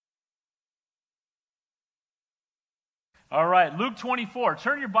All right, Luke 24.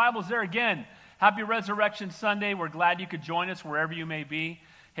 Turn your Bibles there again. Happy Resurrection Sunday. We're glad you could join us wherever you may be.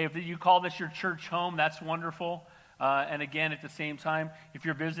 Hey, if you call this your church home, that's wonderful. And again, at the same time, if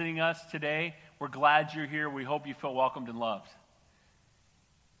you're visiting us today, we're glad you're here. We hope you feel welcomed and loved.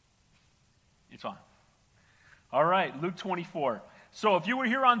 It's on. All right, Luke 24. So if you were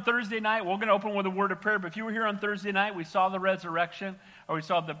here on Thursday night, we're going to open with a word of prayer. But if you were here on Thursday night, we saw the resurrection, or we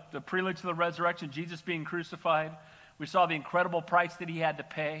saw the prelude to the resurrection, Jesus being crucified. We saw the incredible price that he had to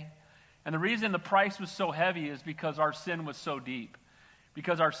pay. And the reason the price was so heavy is because our sin was so deep,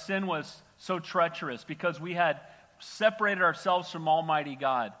 because our sin was so treacherous, because we had separated ourselves from Almighty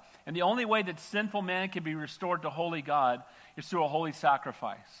God. And the only way that sinful man can be restored to holy God is through a holy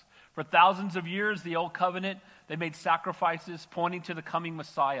sacrifice. For thousands of years, the Old Covenant, they made sacrifices pointing to the coming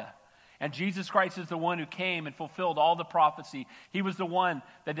Messiah. And Jesus Christ is the one who came and fulfilled all the prophecy. He was the one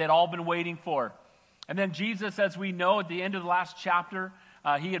that they'd all been waiting for. And then Jesus, as we know, at the end of the last chapter,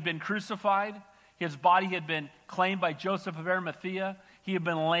 he had been crucified. His body had been claimed by Joseph of Arimathea. He had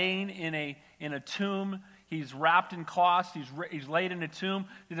been laying in a tomb. He's wrapped in cloths. He's laid in a tomb.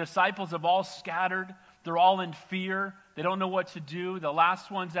 The disciples have all scattered. They're all in fear. They don't know what to do. The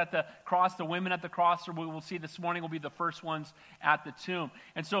last ones at the cross, the women at the cross, or we will see this morning, will be the first ones at the tomb.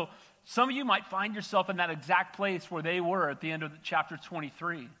 And so some of you might find yourself in that exact place where they were at the end of chapter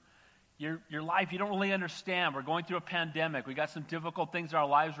 23. Your life, you don't really understand. We're going through a pandemic. We got some difficult things in our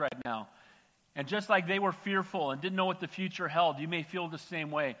lives right now. And just like they were fearful and didn't know what the future held, you may feel the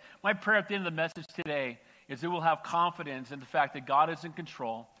same way. My prayer at the end of the message today is that we'll have confidence in the fact that God is in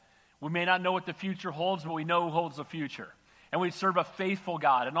control. We may not know what the future holds, but we know who holds the future. And we serve a faithful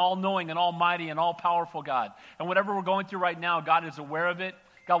God, an all-knowing and almighty and all-powerful God. And whatever we're going through right now, God is aware of it.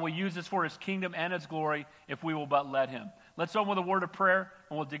 God will use this for his kingdom and his glory if we will but let him. Let's open with a word of prayer,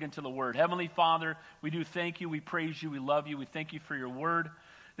 and we'll dig into the word. Heavenly Father, we do thank you, we praise you, we love you, we thank you for your word,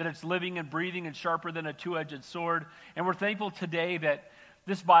 that it's living and breathing and sharper than a two-edged sword. And we're thankful today that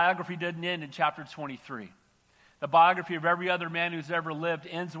this biography didn't end in chapter 23. The biography of every other man who's ever lived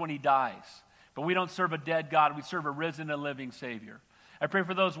ends when he dies. But we don't serve a dead God, we serve a risen and living Savior. I pray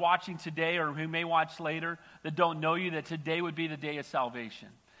for those watching today or who may watch later that don't know you, that today would be the day of salvation.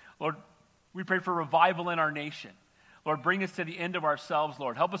 Lord, we pray for revival in our nation. Lord, bring us to the end of ourselves,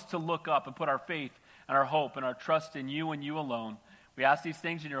 Lord. Help us to look up and put our faith and our hope and our trust in you and you alone. We ask these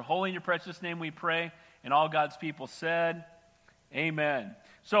things in your holy and your precious name we pray. And all God's people said, amen.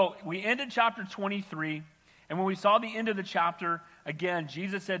 So we ended chapter 23. And when we saw the end of the chapter, again,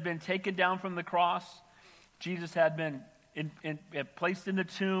 Jesus had been taken down from the cross. Jesus had been placed in the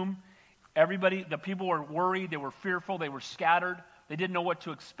tomb. The people were worried. They were fearful. They were scattered. They didn't know what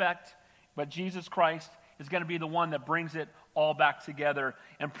to expect. But Jesus Christ is going to be the one that brings it all back together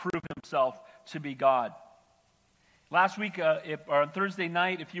and prove himself to be God. Last week, on Thursday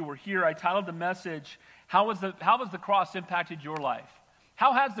night, if you were here, I titled the message, How has the cross impacted your life?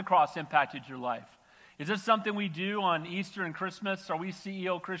 How has the cross impacted your life? Is this something we do on Easter and Christmas? Are we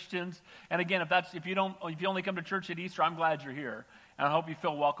CEO Christians? And again, if you only come to church at Easter, I'm glad you're here. And I hope you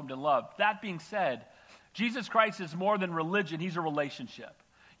feel welcomed and loved. That being said, Jesus Christ is more than religion. He's a relationship.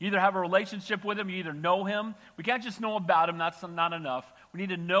 You either have a relationship with him, you either know him. We can't just know about him, that's not enough. We need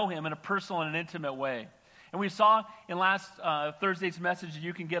to know him in a personal and an intimate way. And we saw in last Thursday's message that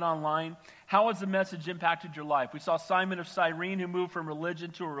you can get online, how has the message impacted your life? We saw Simon of Cyrene who moved from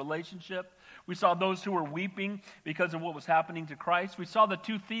religion to a relationship. We saw those who were weeping because of what was happening to Christ. We saw the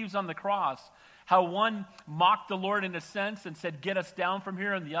two thieves on the cross, how one mocked the Lord in a sense and said, get us down from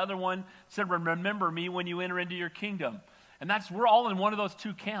here, and the other one said, remember me when you enter into your kingdom. And we're all in one of those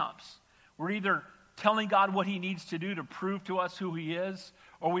two camps. We're either telling God what he needs to do to prove to us who he is,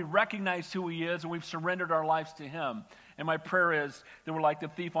 or we recognize who he is and we've surrendered our lives to him. And my prayer is that we're like the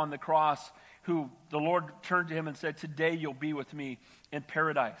thief on the cross who the Lord turned to him and said, today you'll be with me in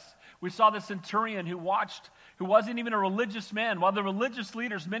paradise. We saw the centurion who wasn't even a religious man. While the religious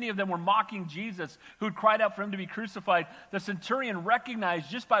leaders, many of them were mocking Jesus, who had cried out for him to be crucified, the centurion recognized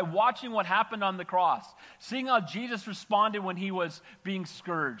just by watching what happened on the cross, seeing how Jesus responded when he was being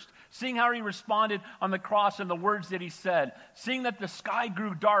scourged, seeing how he responded on the cross and the words that he said, seeing that the sky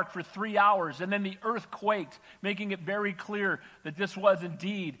grew dark for 3 hours and then the earth quaked, making it very clear that this was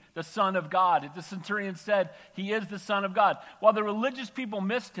indeed the Son of God. The centurion said, he is the Son of God. While the religious people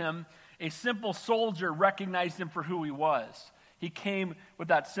missed him, a simple soldier recognized him for who he was. He came with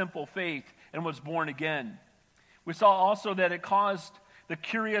that simple faith and was born again. We saw also that it caused the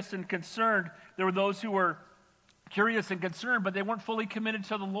curious and concerned. There were those who were curious and concerned, but they weren't fully committed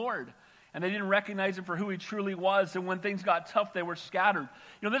to the Lord. And they didn't recognize him for who he truly was. And when things got tough, they were scattered.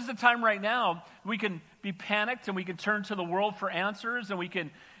 You know, this is a time right now we can be panicked and we can turn to the world for answers, and we can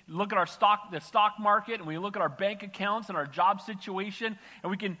look at the stock market, and we look at our bank accounts and our job situation,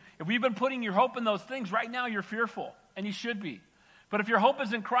 and if we've been putting your hope in those things, right now you're fearful, and you should be. But if your hope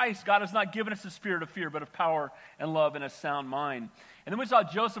is in Christ, God has not given us a spirit of fear, but of power and love and a sound mind. And then we saw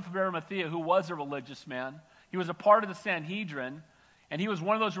Joseph of Arimathea, who was a religious man. He was a part of the Sanhedrin, and he was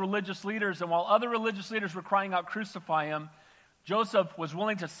one of those religious leaders. And while other religious leaders were crying out, "Crucify him," Joseph was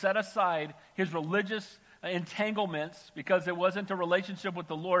willing to set aside his religious entanglements, because it wasn't a relationship with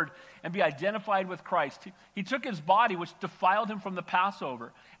the Lord, and be identified with Christ. He took his body, which defiled him from the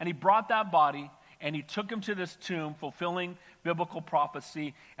Passover, and he brought that body and he took him to this tomb, fulfilling biblical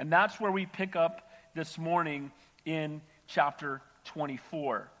prophecy. And that's where we pick up this morning in chapter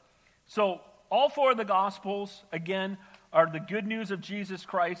 24. So all four of the Gospels, again, are the good news of Jesus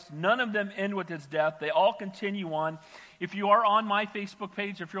Christ. None of them end with his death. They all continue on. If you are on my Facebook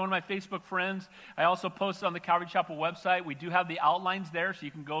page, if you're one of my Facebook friends, I also post on the Calvary Chapel website. We do have the outlines there, so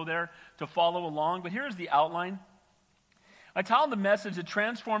you can go there to follow along. But here's the outline. I titled the message, "The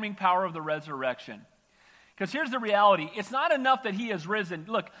Transforming Power of the Resurrection." Because here's the reality. It's not enough that he has risen.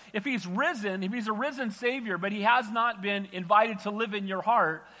 Look, if he's a risen Savior, but he has not been invited to live in your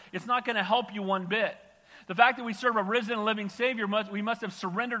heart, it's not going to help you one bit. The fact that we serve a risen and living Savior, we must have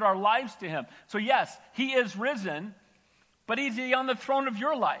surrendered our lives to him. So yes, he is risen, but is he on the throne of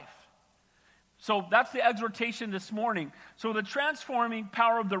your life? So that's the exhortation this morning. So the transforming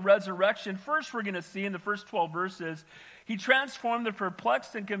power of the resurrection, first we're going to see in the first 12 verses, he transformed the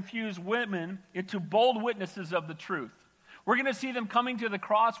perplexed and confused women into bold witnesses of the truth. We're going to see them coming to the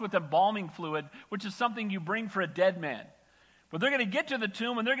cross with embalming fluid, which is something you bring for a dead man. But they're going to get to the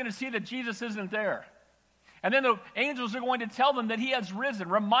tomb and they're going to see that Jesus isn't there. And then the angels are going to tell them that he has risen,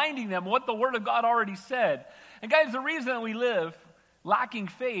 reminding them what the Word of God already said. And guys, the reason that we live lacking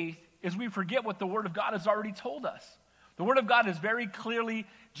faith is we forget what the Word of God has already told us. The Word of God is very clearly,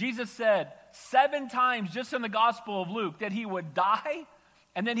 Jesus said 7 times just in the Gospel of Luke that he would die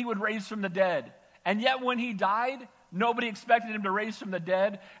and then he would raise from the dead. And yet when he died, nobody expected him to raise from the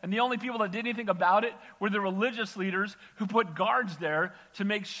dead. And the only people that did anything about it were the religious leaders who put guards there to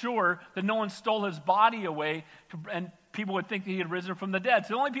make sure that no one stole his body away and people would think that he had risen from the dead.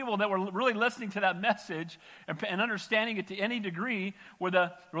 So the only people that were really listening to that message and understanding it to any degree were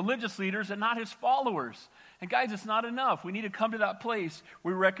the religious leaders and not his followers. And guys, it's not enough. We need to come to that place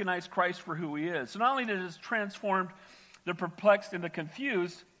where we recognize Christ for who he is. So not only did it transform the perplexed and the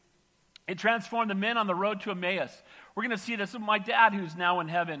confused, it transformed the men on the road to Emmaus. We're going to see this with my dad, who's now in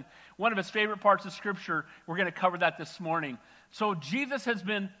heaven. One of his favorite parts of Scripture, we're going to cover that this morning. So Jesus has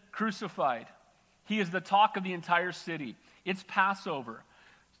been crucified. He is the talk of the entire city. It's Passover.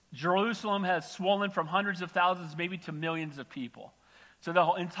 Jerusalem has swollen from hundreds of thousands, maybe to millions of people. So the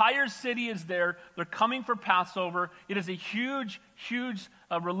whole entire city is there. They're coming for Passover. It is a huge, huge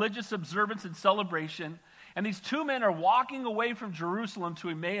religious observance and celebration. And these two men are walking away from Jerusalem to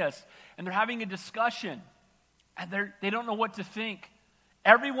Emmaus, and they're having a discussion. And they don't know what to think.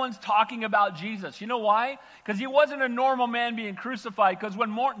 Everyone's talking about Jesus. You know why? Because he wasn't a normal man being crucified. Because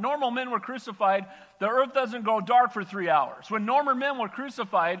when normal men were crucified, the earth doesn't go dark for 3 hours. When normal men were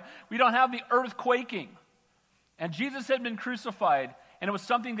crucified, we don't have the earth quaking. And Jesus had been crucified, and it was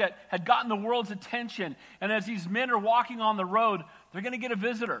something that had gotten the world's attention. And as these men are walking on the road, they're going to get a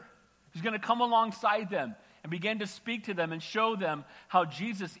visitor who's going to come alongside them and begin to speak to them and show them how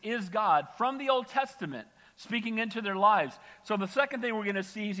Jesus is God from the Old Testament, speaking into their lives. So the second thing we're going to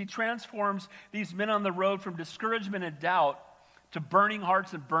see is he transforms these men on the road from discouragement and doubt to burning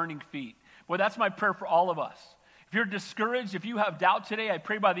hearts and burning feet. Boy, that's my prayer for all of us. If you're discouraged, if you have doubt today, I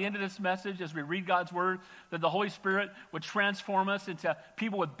pray by the end of this message as we read God's word that the Holy Spirit would transform us into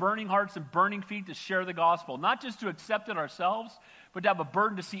people with burning hearts and burning feet to share the gospel. Not just to accept it ourselves, but to have a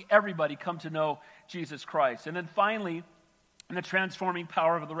burden to see everybody come to know Jesus Christ. And then finally, in the transforming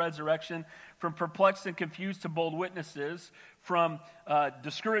power of the resurrection, from perplexed and confused to bold witnesses, from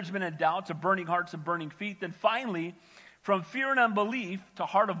discouragement and doubt to burning hearts and burning feet, then finally, from fear and unbelief to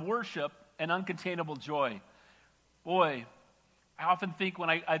heart of worship and uncontainable joy. Boy, I often think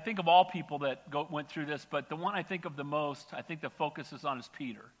when I think of all people that went through this, but the one I think of the most, I think the focus is on is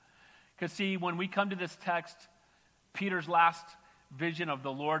Peter. Because see, when we come to this text, Peter's last vision of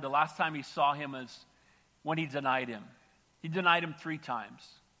the Lord, the last time he saw him is when he denied him. He denied him 3 times.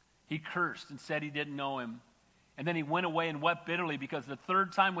 He cursed and said he didn't know him. And then he went away and wept bitterly because the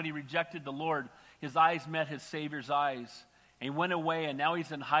 3rd time when he rejected the Lord, his eyes met his Savior's eyes. And he went away, and now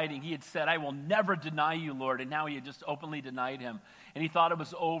he's in hiding. He had said, "I will never deny you, Lord." And now he had just openly denied him. And he thought it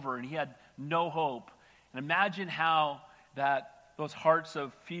was over, and he had no hope. And imagine how those hearts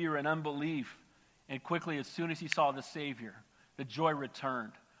of fear and unbelief, and quickly as soon as he saw the Savior, the joy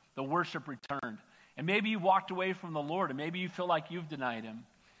returned, the worship returned. And maybe you walked away from the Lord, and maybe you feel like you've denied him.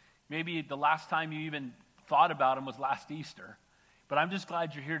 Maybe the last time you even thought about him was last Easter. But I'm just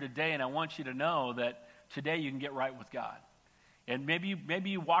glad you're here today, and I want you to know that today you can get right with God. And maybe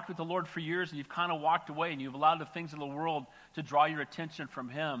you walked with the Lord for years, and you've kind of walked away, and you've allowed the things of the world to draw your attention from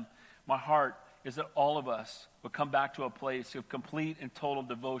him. My heart is that all of us would come back to a place of complete and total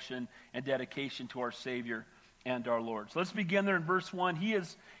devotion and dedication to our Savior and our Lord. So let's begin there in verse 1. He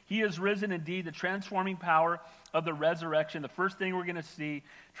is risen indeed, the transforming power of the resurrection. The first thing we're going to see,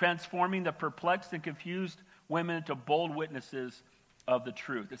 transforming the perplexed and confused women into bold witnesses of the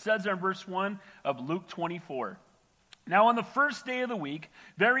truth. It says there in verse 1 of Luke 24. Now on the first day of the week,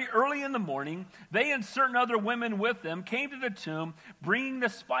 very early in the morning, they and certain other women with them came to the tomb, bringing the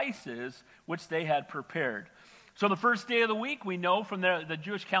spices which they had prepared. So the first day of the week, we know from the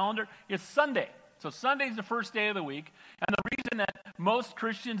Jewish calendar, is Sunday. So Sunday is the first day of the week. And the reason that most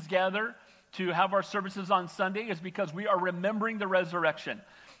Christians gather to have our services on Sunday is because we are remembering the resurrection.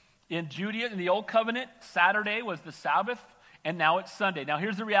 In Judaism, in the Old Covenant, Saturday was the Sabbath, and now it's Sunday. Now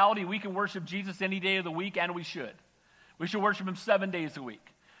here's the reality. We can worship Jesus any day of the week, and we should. We should worship him 7 days a week.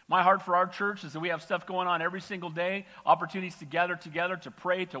 My heart for our church is that we have stuff going on every single day, opportunities to gather together, to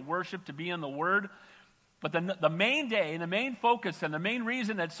pray, to worship, to be in the Word. But the main day and the main focus and the main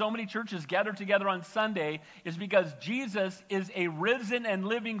reason that so many churches gather together on Sunday is because Jesus is a risen and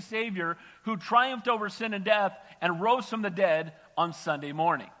living Savior who triumphed over sin and death and rose from the dead on Sunday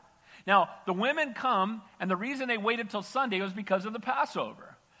morning. Now, the women come, and the reason they waited till Sunday was because of the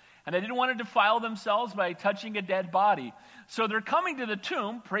Passover. And they didn't want to defile themselves by touching a dead body. So they're coming to the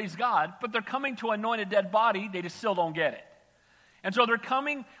tomb, praise God, but they're coming to anoint a dead body, they just still don't get it. And so they're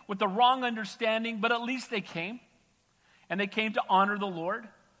coming with the wrong understanding, but at least they came. And they came to honor the Lord.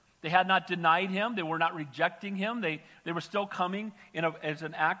 They had not denied him. They were not rejecting him. They were still coming as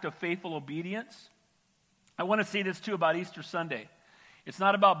an act of faithful obedience. I want to say this too about Easter Sunday. It's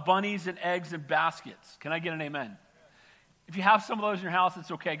not about bunnies and eggs and baskets. Can I get an amen? If you have some of those in your house,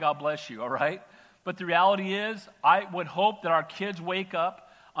 it's okay. God bless you, all right? But the reality is, I would hope that our kids wake up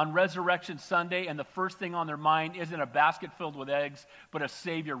on Resurrection Sunday and the first thing on their mind isn't a basket filled with eggs, but a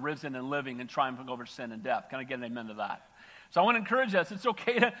Savior risen and living and triumphing over sin and death. Can I get an amen to that? So I want to encourage us. It's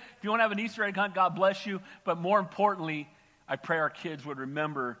okay if you want to have an Easter egg hunt, God bless you. But more importantly, I pray our kids would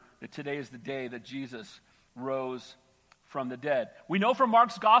remember that today is the day that Jesus rose from the dead. We know from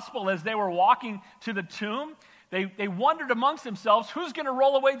Mark's gospel, as they were walking to the tomb, they wondered amongst themselves, who's going to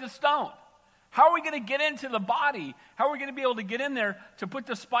roll away the stone? How are we going to get into the body? How are we going to be able to get in there to put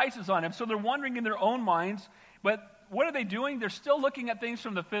the spices on him? So they're wondering in their own minds, but what are they doing? They're still looking at things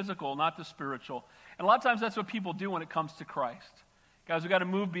from the physical, not the spiritual. And a lot of times that's what people do when it comes to Christ. Guys, we've got to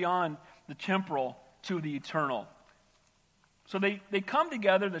move beyond the temporal to the eternal. So they come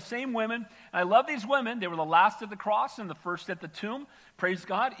together, the same women. And I love these women. They were the last at the cross and the first at the tomb. Praise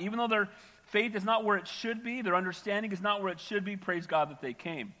God. Even though their faith is not where it should be, their understanding is not where it should be, praise God that they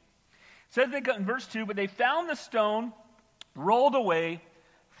came. It says in verse 2, but they found the stone rolled away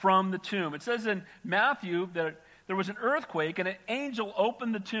from the tomb. It says in Matthew that there was an earthquake and an angel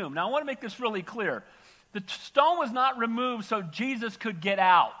opened the tomb. Now I want to make this really clear. The stone was not removed so Jesus could get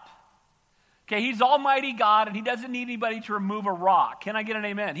out. Okay, he's Almighty God, and he doesn't need anybody to remove a rock. Can I get an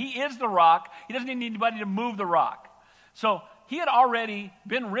amen? He is the rock. He doesn't need anybody to move the rock. So he had already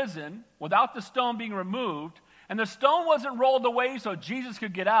been risen without the stone being removed, and the stone wasn't rolled away so Jesus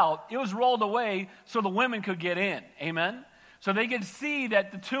could get out. It was rolled away so the women could get in. Amen? So they could see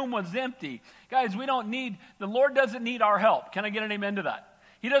that the tomb was empty. Guys, the Lord doesn't need our help. Can I get an amen to that?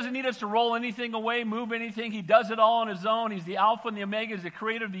 He doesn't need us to roll anything away, move anything. He does it all on his own. He's the Alpha and the Omega. He's the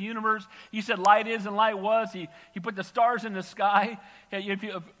creator of the universe. He said light is and light was. He put the stars in the sky. If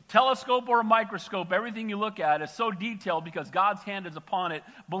you a telescope or a microscope, everything you look at is so detailed because God's hand is upon it.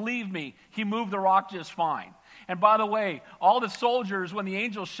 Believe me, he moved the rock just fine. And by the way, all the soldiers, when the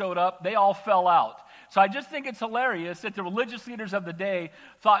angels showed up, they all fell out. So I just think it's hilarious that the religious leaders of the day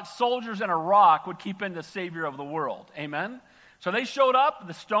thought soldiers and a rock would keep in the Savior of the world. Amen? So they showed up.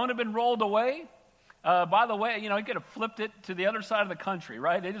 The stone had been rolled away. By the way, he could have flipped it to the other side of the country,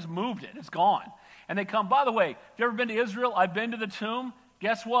 right? They just moved it. It's gone. And they come, by the way, if you've ever been to Israel, I've been to the tomb.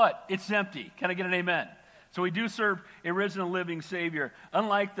 Guess what? It's empty. Can I get an amen? So we do serve a risen and living Savior,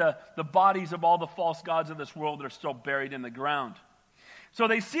 unlike the bodies of all the false gods of this world that are still buried in the ground. So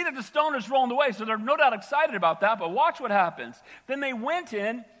they see that the stone is rolled away, so they're no doubt excited about that, but watch what happens. Then they went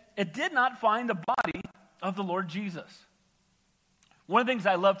in and did not find the body of the Lord Jesus. One of the things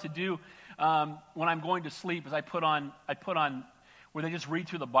I love to do when I'm going to sleep is I put on where they just read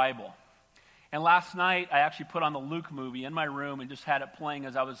through the Bible. And last night, I actually put on the Luke movie in my room and just had it playing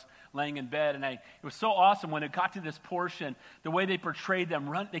as I was laying in bed. And it was so awesome when it got to this portion, the way they portrayed them.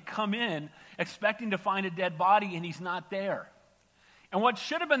 They come in expecting to find a dead body, and he's not there. And what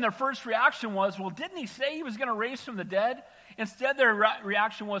should have been their first reaction was, well, didn't he say he was going to raise from the dead? Instead, their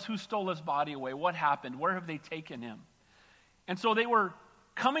reaction was, who stole his body away? What happened? Where have they taken him? And so they were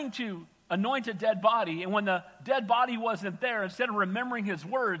coming to anoint a dead body, and when the dead body wasn't there, instead of remembering his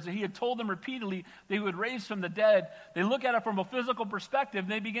words that he had told them repeatedly they would raise from the dead, they look at it from a physical perspective,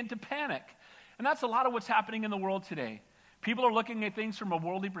 and they begin to panic. And that's a lot of what's happening in the world today. People are looking at things from a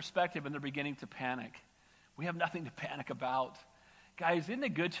worldly perspective, and they're beginning to panic. We have nothing to panic about. Guys, isn't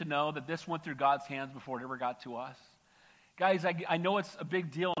it good to know that this went through God's hands before it ever got to us? Guys, I know it's a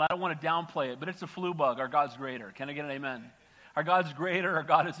big deal, and I don't want to downplay it, but it's a flu bug. Our God's greater. Can I get an amen? Our God's greater. Our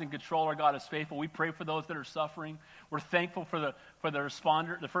God is in control. Our God is faithful. We pray for those that are suffering. We're thankful for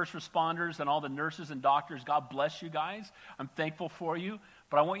the first responders and all the nurses and doctors. God bless you guys. I'm thankful for you.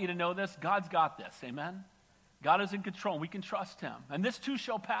 But I want you to know this. God's got this. Amen? God is in control. We can trust him. And this too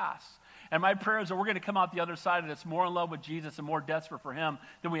shall pass. And my prayer is that we're going to come out the other side of this more in love with Jesus and more desperate for him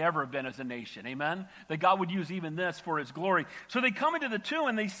than we ever have been as a nation. Amen? That God would use even this for his glory. So they come into the tomb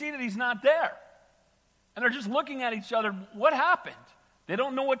and they see that he's not there. And they're just looking at each other. What happened? They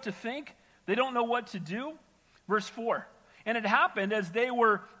don't know what to think. They don't know what to do. Verse 4. And it happened as they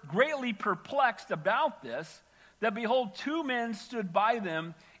were greatly perplexed about this, that behold, 2 men stood by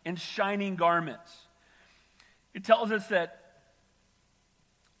them in shining garments. It tells us that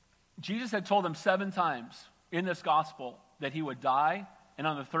Jesus had told them 7 times in this gospel that he would die and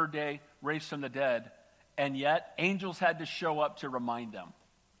on the 3rd day raise from the dead. And yet, angels had to show up to remind them.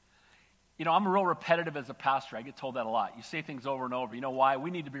 You know, I'm real repetitive as a pastor. I get told that a lot. You say things over and over. You know why?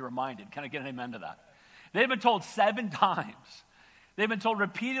 We need to be reminded. Can I get an amen to that? They've been told 7 times. They've been told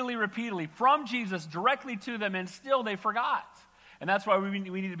repeatedly from Jesus directly to them, and still they forgot. And that's why we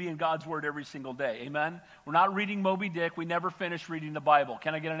need to be in God's Word every single day. Amen? We're not reading Moby Dick. We never finish reading the Bible.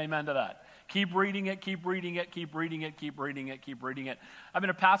 Can I get an amen to that? Keep reading it, keep reading it, keep reading it, keep reading it, keep reading it. I've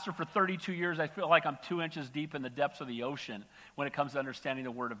been a pastor for 32 years. I feel like I'm 2 inches deep in the depths of the ocean when it comes to understanding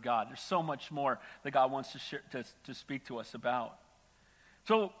the Word of God. There's so much more that God wants to speak to us about.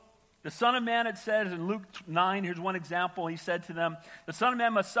 So the Son of Man, it says in Luke 9, here's one example. He said to them, the Son of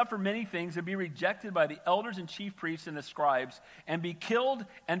Man must suffer many things and be rejected by the elders and chief priests and the scribes and be killed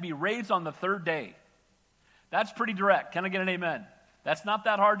and be raised on the 3rd day. That's pretty direct. Can I get an amen? That's not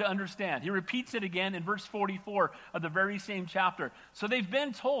that hard to understand. He repeats it again in verse 44 of the very same chapter. So they've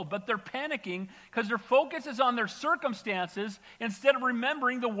been told, but they're panicking because their focus is on their circumstances instead of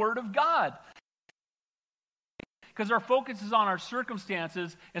remembering the Word of God. Because our focus is on our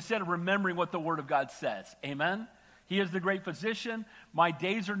circumstances instead of remembering what the Word of God says. Amen? He is the great physician. My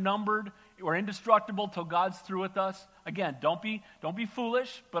days are numbered. We're indestructible till God's through with us. Again, don't be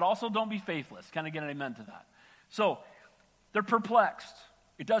foolish, but also don't be faithless. Can I get an amen to that? So, they're perplexed.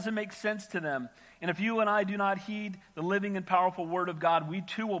 It doesn't make sense to them. And if you and I do not heed the living and powerful Word of God, we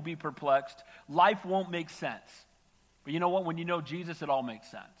too will be perplexed. Life won't make sense. But you know what? When you know Jesus, it all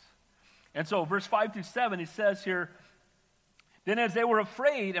makes sense. And so verse 5 through 7, he says here, then as they were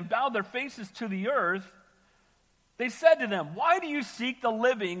afraid and bowed their faces to the earth, they said to them, why do you seek the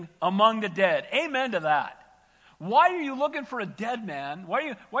living among the dead? Amen to that. Why are you looking for a dead man?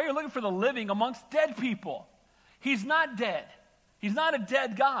 Why are you looking for the living amongst dead people? He's not dead. He's not a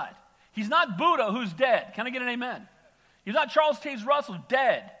dead God. He's not Buddha who's dead. Can I get an amen? He's not Charles Taze Russell,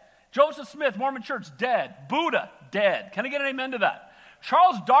 dead. Joseph Smith, Mormon Church, dead. Buddha, dead. Can I get an amen to that?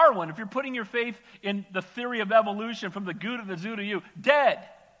 Charles Darwin, if you're putting your faith in the theory of evolution from the goo to the zoo to you, dead.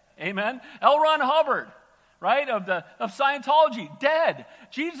 Amen? L. Ron Hubbard, right, of Scientology, dead.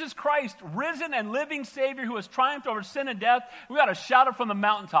 Jesus Christ, risen and living Savior who has triumphed over sin and death. We got to shout it from the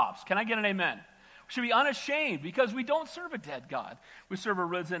mountaintops. Can I get an amen? We should be unashamed because we don't serve a dead God. We serve a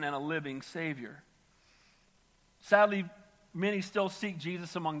risen and a living Savior. Sadly, many still seek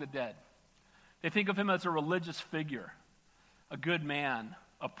Jesus among the dead. They think of him as a religious figure, a good man,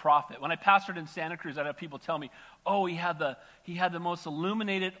 a prophet. When I pastored in Santa Cruz, I'd have people tell me, oh, he had the most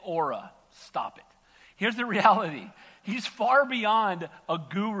illuminated aura. Stop it. Here's the reality. He's far beyond a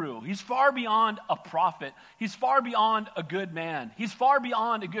guru. He's far beyond a prophet. He's far beyond a good man. He's far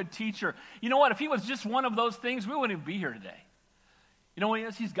beyond a good teacher. You know what? If he was just one of those things, we wouldn't even be here today. You know what he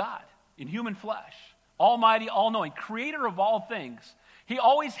is? He's God in human flesh. Almighty, all-knowing, creator of all things. He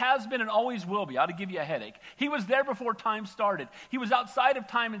always has been and always will be. I ought to give you a headache. He was there before time started. He was outside of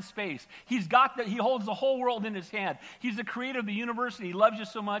time and space. He holds the whole world in his hand. He's the creator of the universe, and he loves you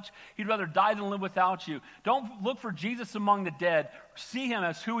so much, he'd rather die than live without you. Don't look for Jesus among the dead. See him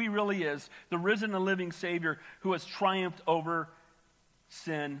as who he really is, the risen and living Savior who has triumphed over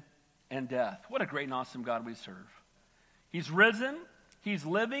sin and death. What a great and awesome God we serve. He's risen, he's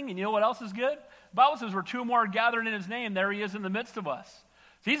living, and you know what else is good? The Bible says where two or more are gathered in his name, there he is in the midst of us.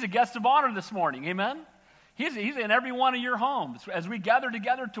 So he's a guest of honor this morning, amen? He's in every one of your homes as we gather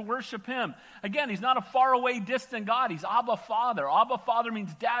together to worship him. Again, he's not a faraway, distant God. He's Abba Father. Abba Father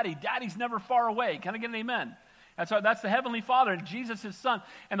means daddy. Daddy's never far away. Can I get an amen? That's the Heavenly Father, and Jesus, his Son,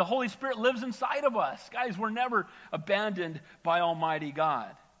 and the Holy Spirit lives inside of us. Guys, we're never abandoned by Almighty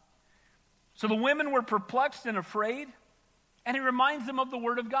God. So the women were perplexed and afraid, and he reminds them of the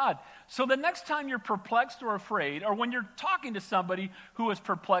Word of God. So the next time you're perplexed or afraid, or when you're talking to somebody who is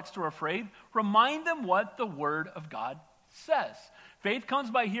perplexed or afraid, remind them what the Word of God says. Faith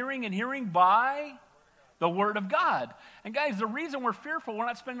comes by hearing, and hearing by the Word of God. And guys, the reason we're fearful, we're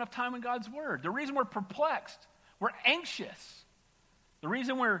not spending enough time in God's Word. The reason we're perplexed, we're anxious. The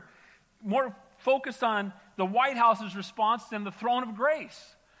reason we're more focused on the White House's response than the throne of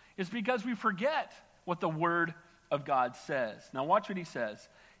grace is because we forget what the Word of God says. Now watch what he says.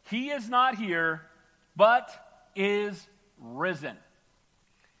 He is not here, but is risen.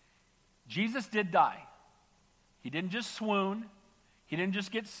 Jesus did die. He didn't just swoon. He didn't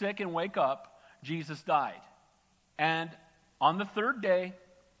just get sick and wake up. Jesus died. And on the third day,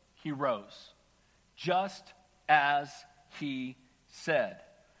 he rose, just as he said.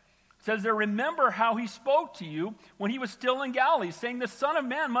 It says there, remember how he spoke to you when he was still in Galilee, saying the Son of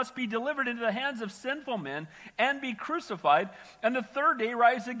Man must be delivered into the hands of sinful men and be crucified, and the third day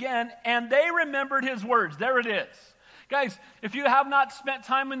rise again. And they remembered his words. There it is. Guys, if you have not spent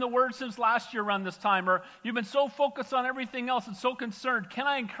time in the Word since last year around this time, or you've been so focused on everything else and so concerned, can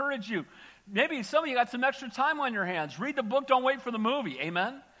I encourage you? Maybe some of you got some extra time on your hands. Read the book, don't wait for the movie.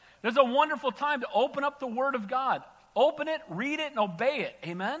 Amen? There's a wonderful time to open up the Word of God. Open it, read it, and obey it.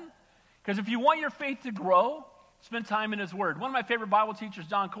 Amen? Because if you want your faith to grow, spend time in his Word. One of my favorite Bible teachers,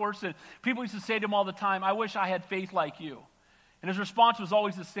 Don Corson, people used to say to him all the time, I wish I had faith like you. And his response was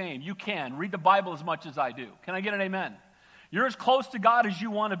always the same. You can. Read the Bible as much as I do. Can I get an amen? You're as close to God as you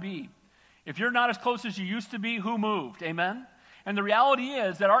want to be. If you're not as close as you used to be, who moved? Amen? And the reality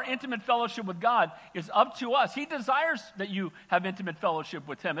is that our intimate fellowship with God is up to us. He desires that you have intimate fellowship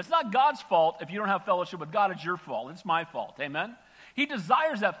with him. It's not God's fault if you don't have fellowship with God. It's your fault. It's my fault. Amen? He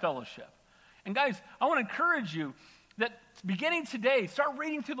desires that fellowship. And guys, I want to encourage you that beginning today, start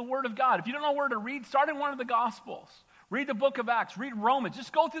reading through the Word of God. If you don't know where to read, start in one of the Gospels. Read the book of Acts. Read Romans.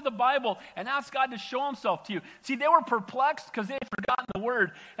 Just go through the Bible and ask God to show himself to you. See, they were perplexed because they had forgotten the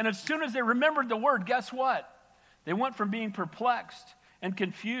Word. And as soon as they remembered the Word, guess what? They went from being perplexed and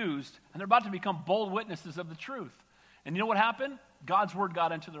confused, and they're about to become bold witnesses of the truth. And you know what happened? God's Word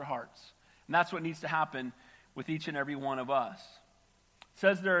got into their hearts. And that's what needs to happen with each and every one of us. It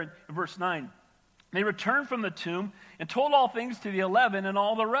says there in verse 9, they returned from the tomb and told all things to the 11 and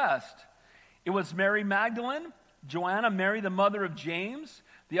all the rest. It was Mary Magdalene, Joanna, Mary the mother of James,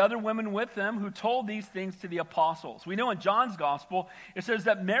 the other women with them who told these things to the apostles. We know in John's gospel, it says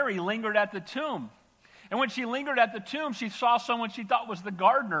that Mary lingered at the tomb. And when she lingered at the tomb, she saw someone she thought was the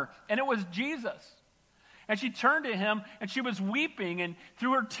gardener, and it was Jesus. And she turned to him, and she was weeping, and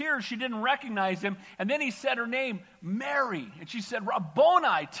through her tears, she didn't recognize him. And then he said her name, Mary. And she said,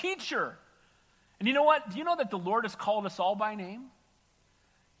 Rabboni, teacher. And you know what? Do you know that the Lord has called us all by name?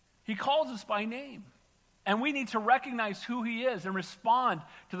 He calls us by name. And we need to recognize who he is and respond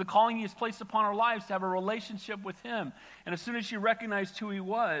to the calling he has placed upon our lives to have a relationship with him. And as soon as she recognized who he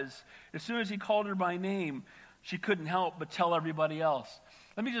was, as soon as he called her by name, she couldn't help but tell everybody else.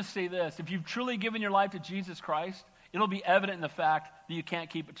 Let me just say this. If you've truly given your life to Jesus Christ, it'll be evident in the fact that you can't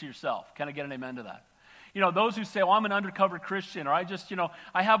keep it to yourself. Can I get an amen to that? You know, those who say, well, I'm an undercover Christian, or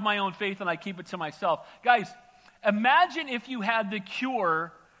I have my own faith and I keep it to myself. Guys, imagine if you had the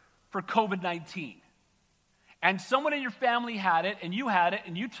cure for COVID-19. And someone in your family had it, and you had it,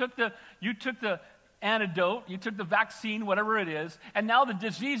 and you took the antidote, you took the vaccine, whatever it is, and now the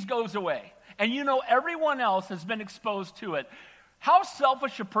disease goes away. And you know everyone else has been exposed to it. How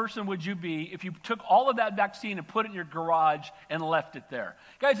selfish a person would you be if you took all of that vaccine and put it in your garage and left it there?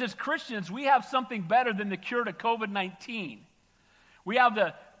 Guys, as Christians, we have something better than the cure to COVID-19. We have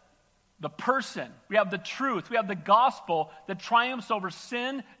the person, we have the truth, we have the gospel that triumphs over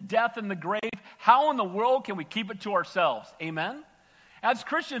sin, death, and the grave. How in the world can we keep it to ourselves? Amen? As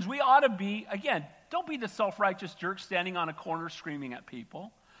Christians, we ought to be, again, don't be the self-righteous jerk standing on a corner screaming at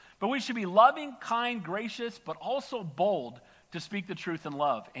people. But we should be loving, kind, gracious, but also bold to speak the truth in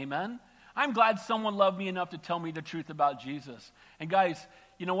love. Amen? I'm glad someone loved me enough to tell me the truth about Jesus. And guys,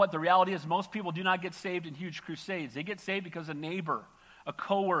 you know what? The reality is most people do not get saved in huge crusades. They get saved because a neighbor, a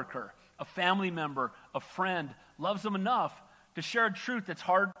coworker, a family member, a friend loves them enough to share a truth that's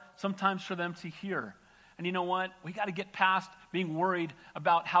hard sometimes for them to hear. And you know what? We got to get past being worried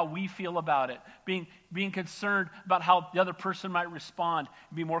about how we feel about it, being concerned about how the other person might respond,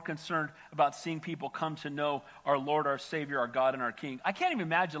 and be more concerned about seeing people come to know our Lord, our Savior, our God, and our King. I can't even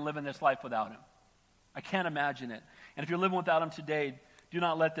imagine living this life without him. I can't imagine it. And if you're living without him today, do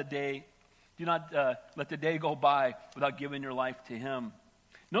not let the day go by without giving your life to him.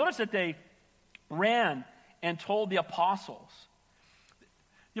 Notice that they ran and told the apostles.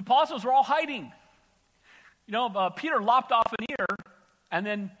 The apostles were all hiding. You know, Peter lopped off an ear, and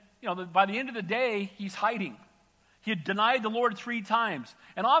then, by the end of the day, he's hiding. He had denied the Lord 3 times.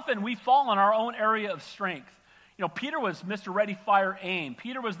 And often we fall in our own area of strength. You know, Peter was Mr. Ready, Fire, Aim.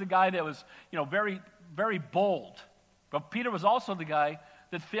 Peter was the guy that was, very, very bold. But Peter was also the guy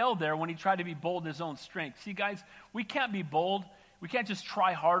that failed there when he tried to be bold in his own strength. See, guys, we can't be bold. We can't just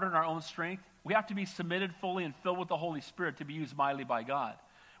try harder in our own strength. We have to be submitted fully and filled with the Holy Spirit to be used mightily by God.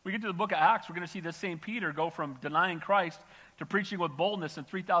 We get to the book of Acts, we're going to see this same Peter go from denying Christ to preaching with boldness and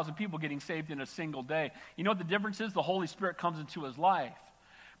 3,000 people getting saved in a single day. You know what the difference is? The Holy Spirit comes into his life.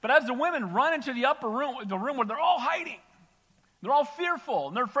 But as the women run into the upper room, the room where they're all hiding, they're all fearful,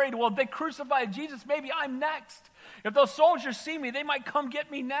 and they're afraid, well, if they crucify Jesus, maybe I'm next. If those soldiers see me, they might come get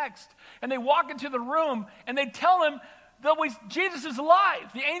me next. And they walk into the room, and they tell him that Jesus is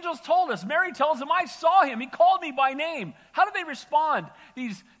alive. The angels told us. Mary tells him, I saw him. He called me by name. How do they respond?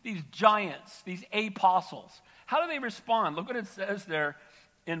 These giants, these apostles. How do they respond? Look what it says there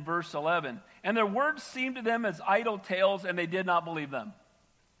in verse 11. And their words seemed to them as idle tales, and they did not believe them.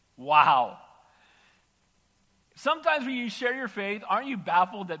 Wow. Sometimes when you share your faith, aren't you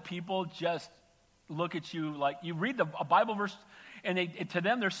baffled that people just look at you like you read a Bible verse, and to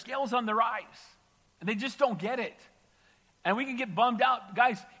them, there's scales on their eyes, and they just don't get it. And we can get bummed out.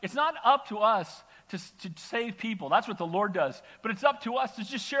 Guys, it's not up to us to save people. That's what the Lord does. But it's up to us to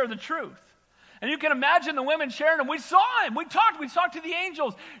just share the truth. And you can imagine the women sharing him. We saw him. We talked to the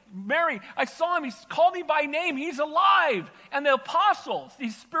angels. Mary, I saw him. He called me by name. He's alive. And the apostles,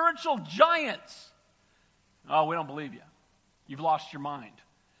 these spiritual giants. Oh, we don't believe you. You've lost your mind.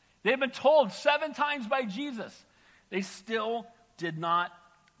 They've been told 7 times by Jesus. They still did not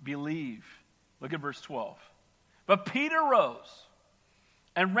believe. Look at verse 12. But Peter rose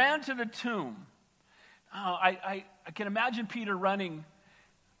and ran to the tomb. I can imagine Peter running.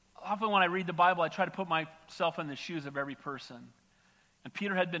 Often when I read the Bible, I try to put myself in the shoes of every person. And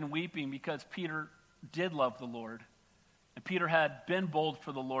Peter had been weeping because Peter did love the Lord. And Peter had been bold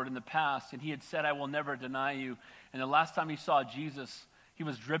for the Lord in the past. And he had said, I will never deny you. And the last time he saw Jesus, he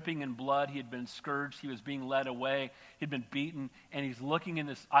was dripping in blood. He had been scourged. He was being led away. He'd been beaten. And he's looking in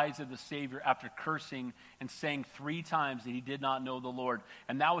the eyes of the Savior after cursing and saying 3 times that he did not know the Lord.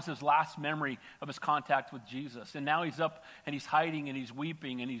 And that was his last memory of his contact with Jesus. And now he's up and he's hiding and he's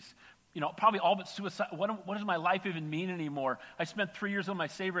weeping and he's, probably all but suicide. What does my life even mean anymore? I spent 3 years with my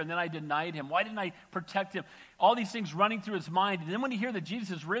Savior and then I denied him. Why didn't I protect him? All these things running through his mind. And then when you hear that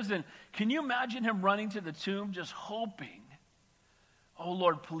Jesus is risen, can you imagine him running to the tomb just hoping, oh,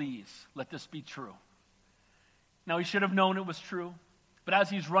 Lord, please, let this be true. Now, he should have known it was true. But as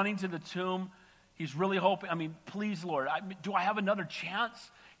he's running to the tomb, he's really hoping, please, Lord, do I have another chance?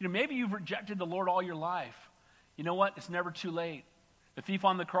 Maybe you've rejected the Lord all your life. You know what? It's never too late. The thief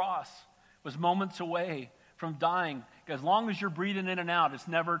on the cross was moments away from dying. As long as you're breathing in and out, it's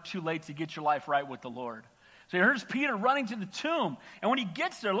never too late to get your life right with the Lord. So here's Peter running to the tomb. And when he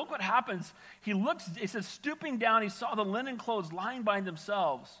gets there, look what happens. He looks, it says, stooping down, he saw the linen clothes lying by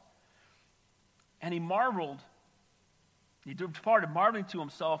themselves. And he marveled. He departed, marveling to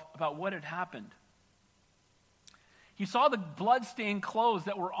himself about what had happened. He saw the blood-stained clothes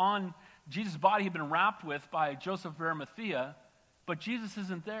that were on Jesus' body had been wrapped with by Joseph of Arimathea, but Jesus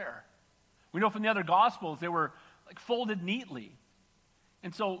isn't there. We know from the other Gospels they were folded neatly.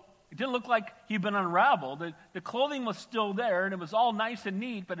 And so it didn't look like he'd been unraveled. The clothing was still there, and it was all nice and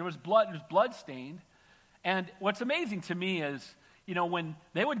neat, but it was blood-stained. And what's amazing to me is, when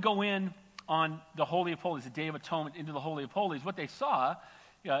they would go in on the Holy of Holies, the Day of Atonement, into the Holy of Holies, what they saw,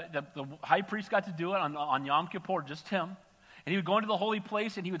 the high priest got to do it on Yom Kippur, just him. And he would go into the holy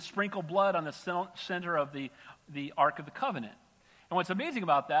place, and he would sprinkle blood on the center of the Ark of the Covenant. And what's amazing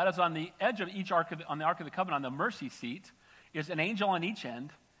about that is on the edge of each on the Ark of the Covenant, on the mercy seat, is an angel on each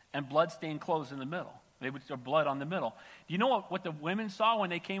end, and blood-stained clothes in the middle. They would have blood on the middle. Do you know what the women saw when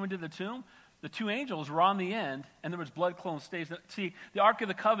they came into the tomb? The two angels were on the end, and there was blood-clothed stains. See, the Ark of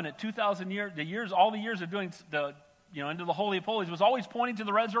the Covenant, 2,000 years, all the years of doing into the Holy of Holies was always pointing to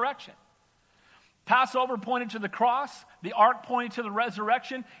the resurrection. Passover pointed to the cross. The Ark pointed to the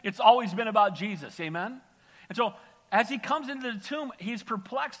resurrection. It's always been about Jesus. Amen? And so as he comes into the tomb, he's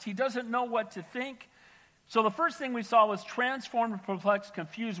perplexed. He doesn't know what to think. So the first thing we saw was transformed, perplexed,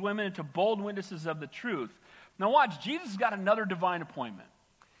 confused women into bold witnesses of the truth. Now watch, Jesus has got another divine appointment.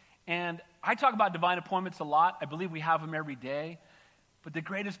 And I talk about divine appointments a lot. I believe we have them every day. But the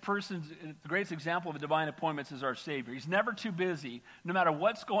greatest example of a divine appointments is our Savior. He's never too busy, no matter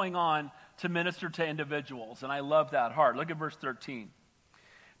what's going on, to minister to individuals. And I love that heart. Look at verse 13.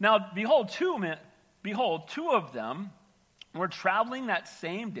 Now, behold, two of them were traveling that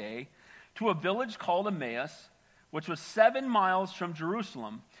same day to a village called Emmaus, which was 7 miles from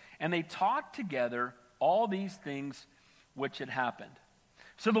Jerusalem, and they talked together all these things which had happened.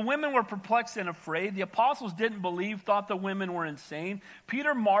 So the women were perplexed and afraid. The apostles didn't believe, thought the women were insane.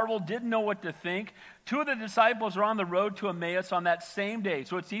 Peter marveled, didn't know what to think. 2 of the disciples are on the road to Emmaus on that same day.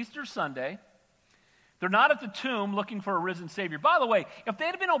 So it's Easter Sunday. They're not at the tomb looking for a risen Savior. By the way, if they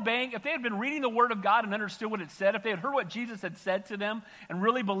had been obeying, if they had been reading the Word of God and understood what it said, if they had heard what Jesus had said to them and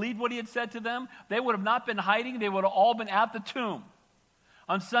really believed what he had said to them, they would have not been hiding. They would have all been at the tomb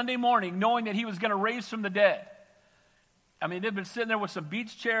on Sunday morning knowing that he was going to raise from the dead. I mean, they've been sitting there with some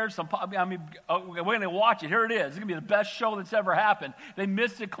beach chairs. We're going to watch it. Here it is. It's going to be the best show that's ever happened. They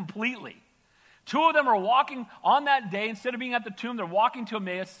missed it completely. 2 of them are walking on that day. Instead of being at the tomb, they're walking to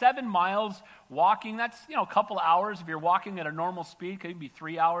Emmaus, 7 miles walking. That's, a couple of hours. If you're walking at a normal speed, it could even be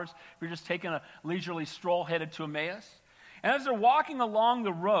 3 hours. If you're just taking a leisurely stroll headed to Emmaus. And as they're walking along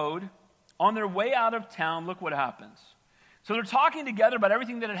the road, on their way out of town, look what happens. So they're talking together about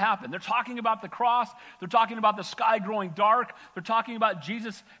everything that had happened. They're talking about the cross. They're talking about the sky growing dark. They're talking about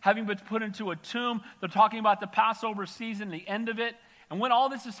Jesus having been put into a tomb. They're talking about the Passover season, the end of it. And when all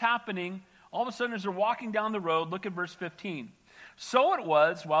this is happening, all of a sudden as they're walking down the road, look at verse 15. So it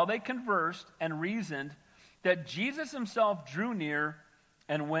was, while they conversed and reasoned, that Jesus himself drew near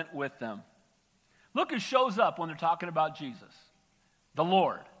and went with them. Look who shows up when they're talking about Jesus. The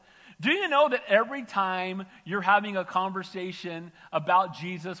Lord. Do you know that every time you're having a conversation about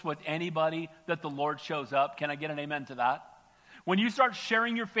Jesus with anybody, that the Lord shows up? Can I get an amen to that? When you start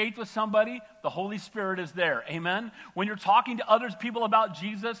sharing your faith with somebody, the Holy Spirit is there. Amen? When you're talking to other people about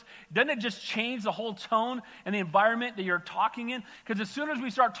Jesus, doesn't it just change the whole tone and the environment that you're talking in? Because as soon as we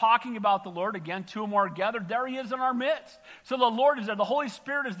start talking about the Lord, again, 2 or more are gathered, there he is in our midst. So the Lord is there. The Holy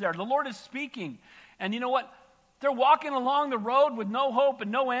Spirit is there. The Lord is speaking. And you know what? They're walking along the road with no hope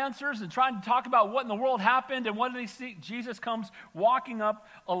and no answers and trying to talk about what in the world happened, and what do they see? Jesus comes walking up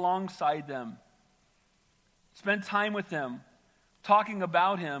alongside them. Spend time with them, talking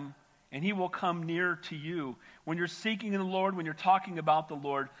about him, and he will come near to you. When you're seeking the Lord, when you're talking about the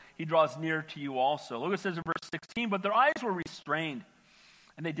Lord, he draws near to you also. Look what it says in verse 16, but their eyes were restrained,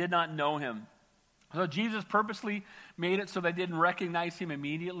 and they did not know him. So Jesus purposely made it so they didn't recognize him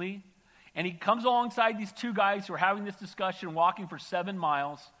immediately. And he comes alongside these 2 guys who are having this discussion, walking for 7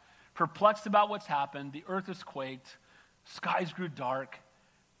 miles, perplexed about what's happened. The earth is quaked. Skies grew dark.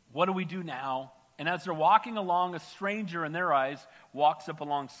 What do we do now? And as they're walking along, a stranger in their eyes walks up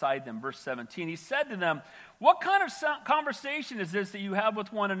alongside them. Verse 17, he said to them, what kind of conversation is this that you have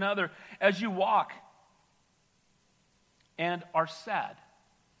with one another as you walk and are sad?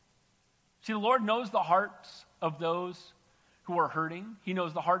 See, the Lord knows the hearts of those who are hurting. He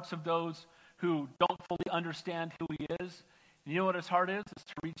knows the hearts of those who don't fully understand who he is. And you know what his heart is? It's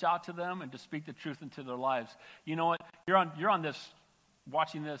to reach out to them and to speak the truth into their lives. You know what? You're on this,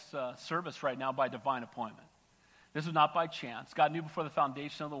 watching this service right now by divine appointment. This is not by chance. God knew before the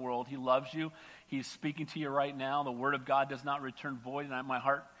foundation of the world. He loves you. He's speaking to you right now. The word of God does not return void. And my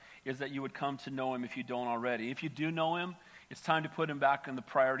heart is that you would come to know him if you don't already. If you do know him, it's time to put him back in the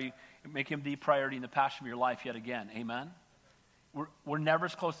priority, make him the priority in the passion of your life yet again. Amen? We're never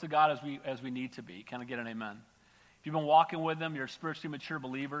as close to God as we need to be. Can I get an amen? If you've been walking with him, you're a spiritually mature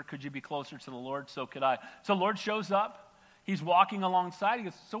believer. Could you be closer to the Lord? So could I. So the Lord shows up. He's walking alongside. He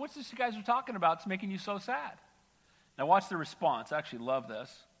goes, so what's this you guys are talking about? It's making you so sad. Now watch the response. I actually love this.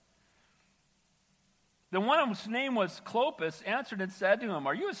 The one whose name was Clopas answered and said to him,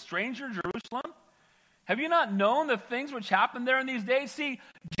 are you a stranger in Jerusalem? Have you not known the things which happened there in these days? See,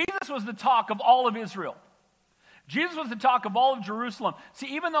 Jesus was the talk of all of Israel. Jesus was the talk of all of Jerusalem.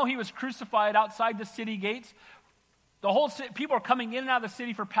 See, even though he was crucified outside the city gates, the whole city, people are coming in and out of the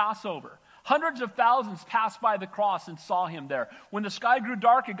city for Passover. Hundreds of thousands passed by the cross and saw him there. When the sky grew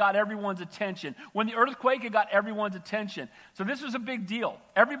dark, it got everyone's attention. When the earthquake, it got everyone's attention. So this was a big deal.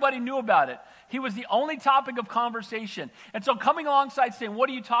 Everybody knew about it. He was the only topic of conversation. And so coming alongside saying,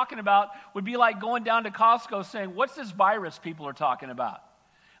 what are you talking about, would be like going down to Costco saying, what's this virus people are talking about?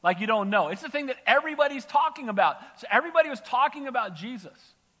 Like you don't know. It's the thing that everybody's talking about. So everybody was talking about Jesus.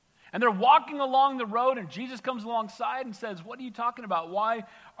 And they're walking along the road, and Jesus comes alongside and says, what are you talking about? Why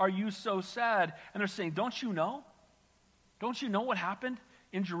are you so sad? And they're saying, don't you know? Don't you know what happened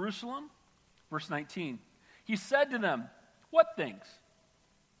in Jerusalem? Verse 19. He said to them, what things?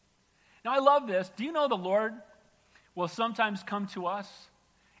 Now I love this. Do you know the Lord will sometimes come to us,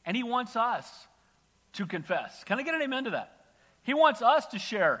 and he wants us to confess? Can I get an amen to that? He wants us to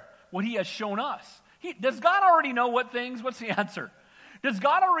share what he has shown us. Does God already know what things? What's the answer? Does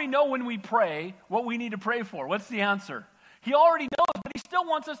God already know when we pray what we need to pray for? What's the answer? He already knows, but he still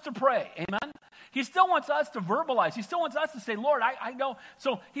wants us to pray. Amen? He still wants us to verbalize. He still wants us to say, Lord, I know.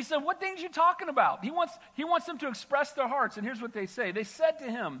 So he said, what things are you talking about? He wants them to express their hearts. And here's what they say. They said to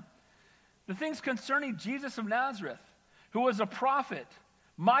him, the things concerning Jesus of Nazareth, who was a prophet,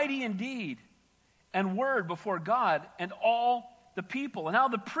 mighty in deed and word before God and all the people, and how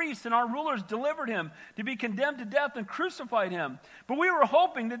the priests and our rulers delivered him to be condemned to death and crucified him. But we were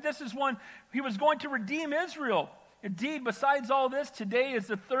hoping that this is one he was going to redeem Israel. Indeed, besides all this, today is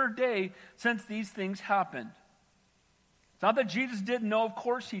the third day since these things happened. It's not that Jesus didn't know, of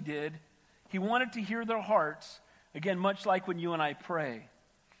course he did. He wanted to hear their hearts, again, much like when you and I pray.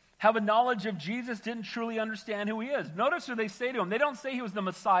 Have a knowledge of Jesus, didn't truly understand who he is. Notice what they say to him. They don't say he was the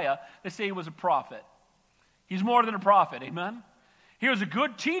Messiah. They say he was a prophet. He's more than a prophet, amen? He was a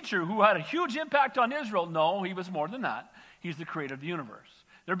good teacher who had a huge impact on Israel. No, he was more than that. He's the creator of the universe.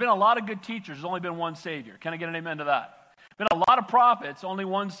 There have been a lot of good teachers. There's only been one Savior. Can I get an amen to that? Been a lot of prophets, only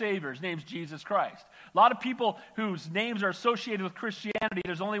one Savior. His name's Jesus Christ. A lot of people whose names are associated with Christianity.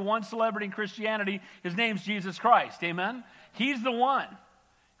 There's only one celebrity in Christianity. His name's Jesus Christ. Amen? He's the one.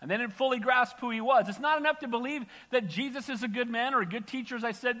 And they didn't fully grasp who he was. It's not enough to believe that Jesus is a good man or a good teacher, as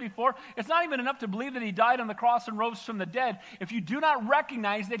I said before. It's not even enough to believe that he died on the cross and rose from the dead if you do not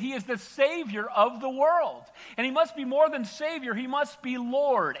recognize that he is the Savior of the world. And he must be more than Savior. He must be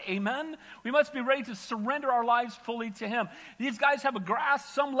Lord. Amen? We must be ready to surrender our lives fully to him. These guys have a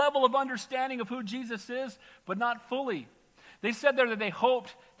grasp, some level of understanding of who Jesus is, but not fully. They said there that they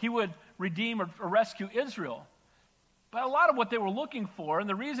hoped he would redeem or rescue Israel. But a lot of what they were looking for, and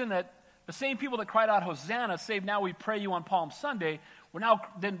the reason that the same people that cried out, Hosanna, save now we pray you on Palm Sunday, were now,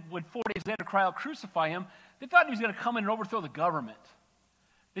 then when 4 days later cry out, crucify him, they thought he was going to come in and overthrow the government.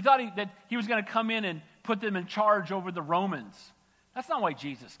 They thought that he was going to come in and put them in charge over the Romans. That's not why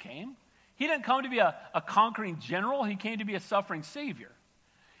Jesus came. He didn't come to be a conquering general. He came to be a suffering Savior.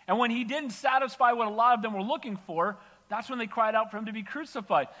 And when he didn't satisfy what a lot of them were looking for, that's when they cried out for him to be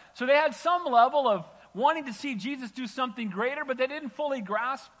crucified. So they had some level of wanting to see Jesus do something greater, but they didn't fully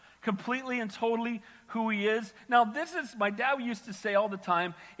grasp completely and totally who he is. Now, this is, my dad used to say all the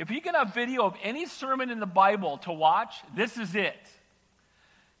time, if you can have video of any sermon in the Bible to watch, this is it.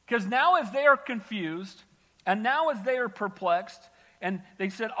 Because now as they are confused, and now as they are perplexed, and they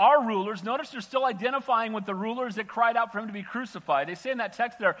said, our rulers, notice they're still identifying with the rulers that cried out for him to be crucified. They say in that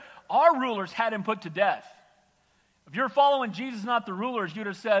text there, our rulers had him put to death. If you're following Jesus, not the rulers, you'd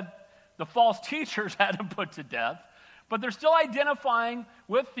have said, the false teachers had him put to death, but they're still identifying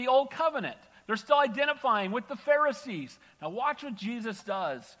with the old covenant. They're still identifying with the Pharisees. Now watch what Jesus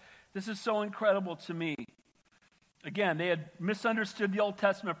does. This is so incredible to me. Again, they had misunderstood the Old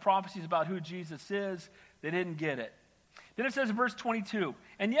Testament prophecies about who Jesus is. They didn't get it. Then it says in verse 22,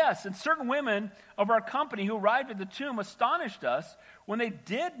 and yes, and certain women of our company who arrived at the tomb astonished us when they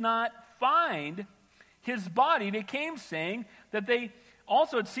did not find his body. They came saying that they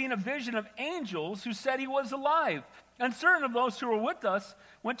also had seen a vision of angels who said he was alive. And certain of those who were with us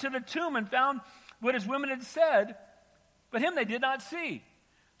went to the tomb and found what his women had said, but him they did not see.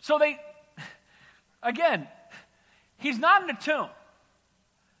 So again, he's not in the tomb.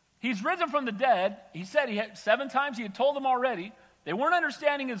 He's risen from the dead. He said he had 7 times. He had told them already. They weren't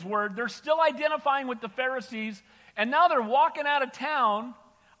understanding his word. They're still identifying with the Pharisees. And now they're walking out of town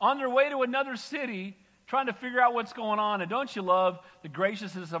on their way to another city trying to figure out what's going on. And don't you love the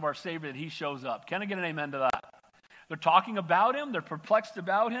graciousness of our Savior that he shows up? Can I get an amen to that? They're talking about him. They're perplexed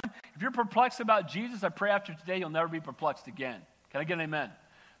about him. If you're perplexed about Jesus, I pray after today you'll never be perplexed again. Can I get an amen?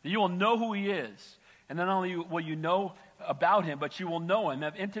 That you will know who he is. And not only will you know about him, but you will know him,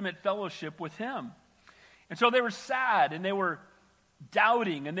 have intimate fellowship with him. And so they were sad, and they were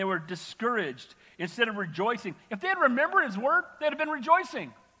doubting, and they were discouraged instead of rejoicing. If they had remembered his word, they'd have been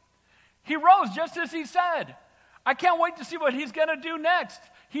rejoicing. He rose just as he said. I can't wait to see what he's going to do next.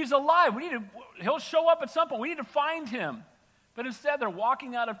 He's alive. He'll show up at some point. We need to find him. But instead, they're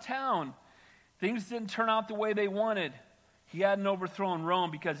walking out of town. Things didn't turn out the way they wanted. He hadn't overthrown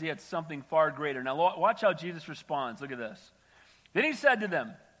Rome because he had something far greater. Now, watch how Jesus responds. Look at this. Then he said to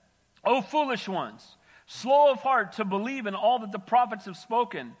them, O foolish ones, slow of heart to believe in all that the prophets have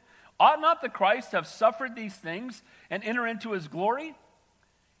spoken. Ought not the Christ have suffered these things and enter into his glory?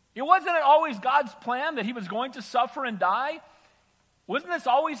 It wasn't always God's plan that he was going to suffer and die? Wasn't this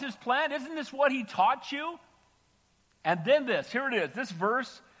always his plan? Isn't this what he taught you? And then this, here it is. This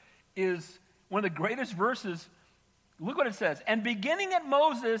verse is one of the greatest verses. Look what it says. And beginning at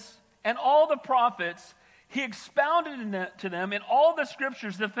Moses and all the prophets, he expounded to them in all the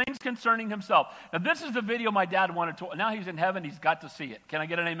scriptures the things concerning himself. Now, this is the video my dad wanted to. Now he's in heaven. He's got to see it. Can I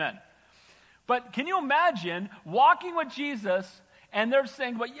get an amen? But can you imagine walking with Jesus, and they're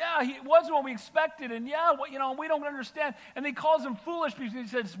saying, but yeah, it wasn't what we expected, and yeah, we don't understand. And he calls him foolish because he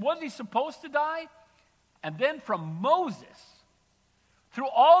says, was he supposed to die? And then from Moses, through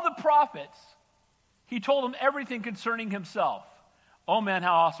all the prophets, he told them everything concerning himself. Oh man,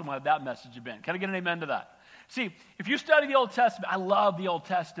 how awesome would that message have been? Can I get an amen to that? See, if you study the Old Testament, I love the Old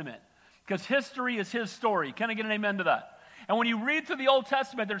Testament because history is his story. Can I get an amen to that? And when you read through the Old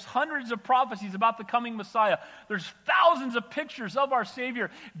Testament, there's hundreds of prophecies about the coming Messiah. There's thousands of pictures of our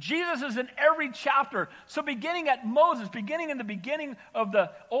Savior. Jesus is in every chapter. So beginning at Moses, beginning in the beginning of the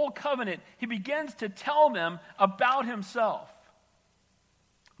Old Covenant, he begins to tell them about himself.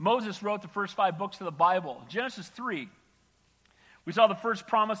 Moses wrote the first 5 books of the Bible. Genesis 3, we saw the first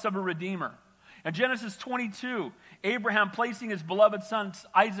promise of a Redeemer. In Genesis 22, Abraham placing his beloved son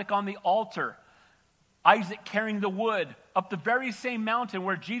Isaac on the altar. Isaac carrying the wood up the very same mountain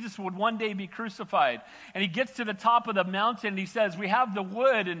where Jesus would one day be crucified. And he gets to the top of the mountain and he says, we have the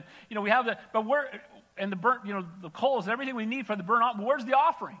wood and, we have the, but where, and the burnt, the coals and everything we need for the burnt offering, where's the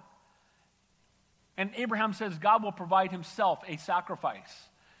offering? And Abraham says, God will provide himself a sacrifice.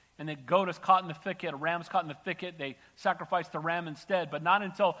 And the goat is caught in the thicket, a ram is caught in the thicket, they sacrifice the ram instead, but not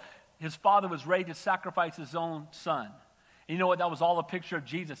until his father was ready to sacrifice his own son. And you know what? That was all a picture of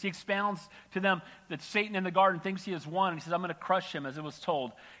Jesus. He expounds to them that Satan in the garden thinks he has won. He says, I'm going to crush him, as it was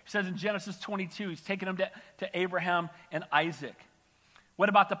told. He says in Genesis 22, he's taken him to Abraham and Isaac. What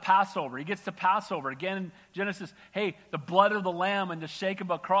about the Passover? He gets to Passover. Again in Genesis, hey, the blood of the lamb and the shake of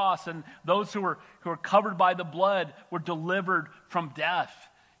a cross, and those who were covered by the blood were delivered from death.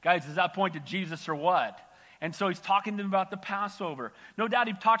 Guys, does that point to Jesus or what? And so he's talking to them about the Passover. No doubt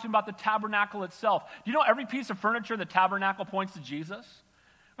he talked to them about the tabernacle itself. Do you know every piece of furniture in the tabernacle points to Jesus?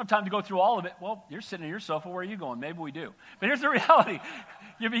 I don't have time to go through all of it. Well, you're sitting in your sofa. Where are you going? Maybe we do. But here's the reality.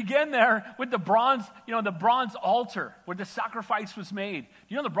 You begin there with the bronze altar where the sacrifice was made.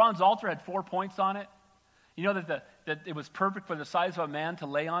 You know the bronze altar had 4 points on it? You know that it was perfect for the size of a man to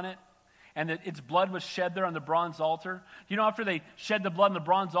lay on it? And that its blood was shed there on the bronze altar. You know, after they shed the blood on the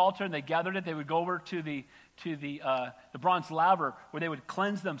bronze altar and they gathered it, they would go over to the bronze laver where they would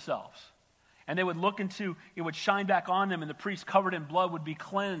cleanse themselves. And they would look into, it would shine back on them, and the priest covered in blood would be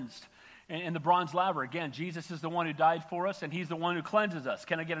cleansed in the bronze laver. Again, Jesus is the one who died for us, and he's the one who cleanses us.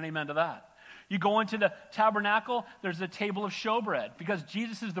 Can I get an amen to that? You go into the tabernacle, there's a table of showbread, because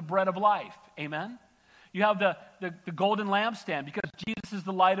Jesus is the bread of life. Amen? You have the golden lampstand because Jesus is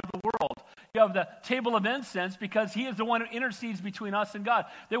the light of the world. You have the table of incense because he is the one who intercedes between us and God.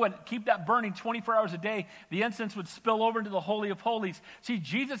 They would keep that burning 24 hours a day. The incense would spill over into the Holy of Holies. See,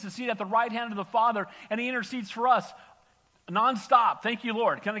 Jesus is seated at the right hand of the Father, and he intercedes for us nonstop. Thank you,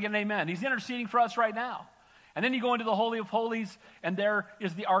 Lord. Can I get an amen? He's interceding for us right now. And then you go into the Holy of Holies, and there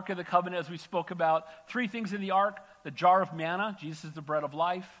is the Ark of the Covenant, as we spoke about. 3 things in the Ark: the jar of manna, Jesus is the bread of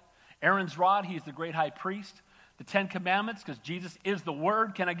life. Aaron's rod, he's the great high priest. The 10 Commandments, because Jesus is the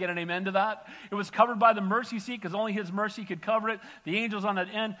Word. Can I get an amen to that? It was covered by the mercy seat, because only his mercy could cover it. The angels on the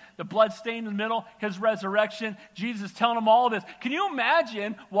end, the blood stain in the middle, his resurrection. Jesus telling them all of this. Can you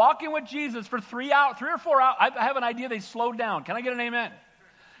imagine walking with Jesus for 3 or 4 hours? I have an idea they slowed down. Can I get an amen?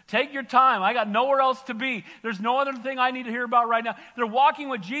 Take your time. I got nowhere else to be. There's no other thing I need to hear about right now. They're walking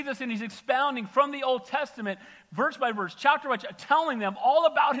with Jesus, and he's expounding from the Old Testament, verse by verse, chapter by chapter, telling them all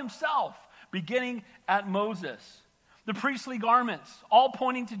about himself, beginning at Moses. The priestly garments, all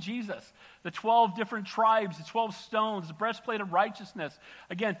pointing to Jesus. The 12 different tribes, the 12 stones, the breastplate of righteousness.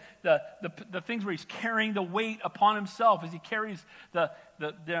 Again, the things where he's carrying the weight upon himself as he carries the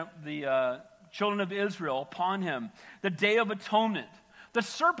children of Israel upon him. The Day of Atonement. The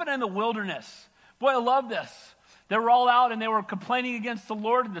serpent in the wilderness. Boy, I love this. They were all out and they were complaining against the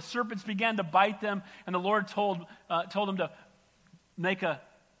Lord, and the serpents began to bite them, and the Lord told them to make a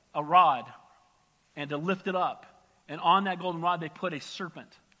a rod and to lift it up. And on that golden rod, they put a serpent.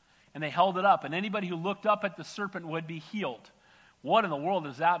 And they held it up. And anybody who looked up at the serpent would be healed. What in the world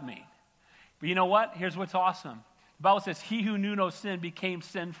does that mean? But you know what? Here's what's awesome. The Bible says, he who knew no sin became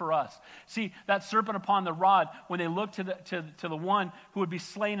sin for us. See, that serpent upon the rod, when they look to the one who would be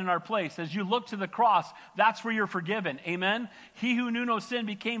slain in our place, as you look to the cross, that's where you're forgiven. Amen? He who knew no sin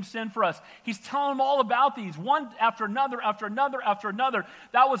became sin for us. He's telling them all about these, one after another, after another, after another.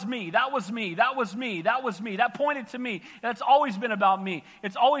 That was me, that was me, that was me, that was me. That pointed to me. That's always been about me.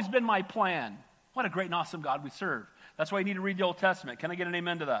 It's always been my plan. What a great and awesome God we serve. That's why you need to read the Old Testament. Can I get an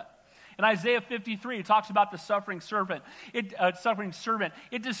amen to that? In Isaiah 53, it talks about the suffering servant.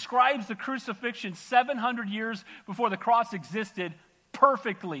 It describes the crucifixion 700 years before the cross existed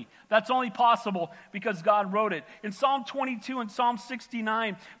perfectly. That's only possible because God wrote it. In Psalm 22 and Psalm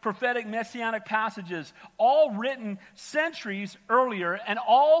 69, prophetic messianic passages, all written centuries earlier and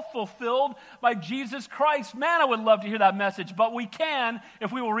all fulfilled by Jesus Christ. Man, I would love to hear that message, but we can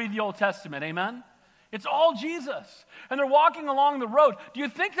if we will read the Old Testament. Amen? It's all Jesus. And they're walking along the road. Do you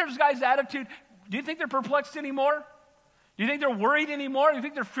think this guy's attitude, do you think they're perplexed anymore? Do you think they're worried anymore? Do you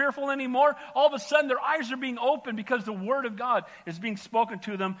think they're fearful anymore? All of a sudden, their eyes are being opened because the Word of God is being spoken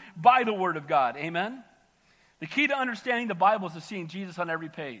to them by the Word of God. Amen? The key to understanding the Bible is to seeing Jesus on every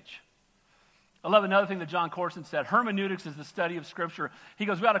page. I love another thing that John Corson said. Hermeneutics is the study of Scripture. He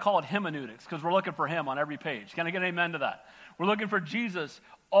goes, we ought to call it hymneutics because we're looking for Him on every page. Can I get an amen to that? We're looking for Jesus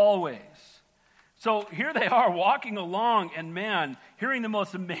always. So here they are walking along and man, hearing the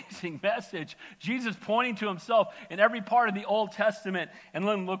most amazing message. Jesus pointing to himself in every part of the Old Testament. And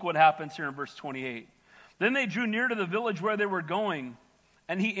then look what happens here in verse 28. Then they drew near to the village where they were going,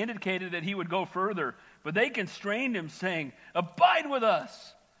 and he indicated that he would go further. But they constrained him, saying, abide with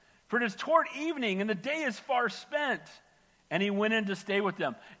us, for it is toward evening, and the day is far spent. And he went in to stay with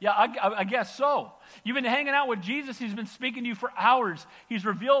them. Yeah, I guess so. You've been hanging out with Jesus. He's been speaking to you for hours. He's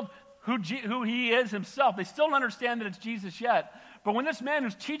revealed who he is himself. They still don't understand that it's Jesus yet. But when this man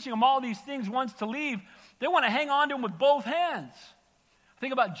who's teaching them all these things wants to leave, they want to hang on to him with both hands.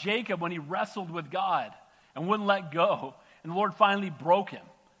 Think about Jacob when he wrestled with God and wouldn't let go. And the Lord finally broke him.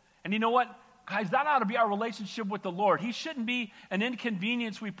 And you know what? Guys, that ought to be our relationship with the Lord. He shouldn't be an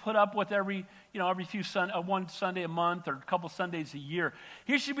inconvenience we put up with every one Sunday a month or a couple Sundays a year.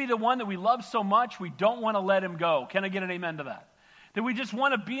 He should be the one that we love so much we don't want to let him go. Can I get an amen to that? That we just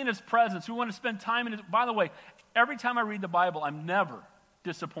want to be in his presence. We want to spend time in his... By the way, every time I read the Bible, I'm never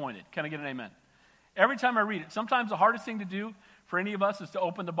disappointed. Can I get an amen? Every time I read it. Sometimes the hardest thing to do for any of us is to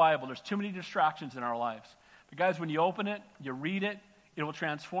open the Bible. There's too many distractions in our lives. But guys, when you open it, you read it, it will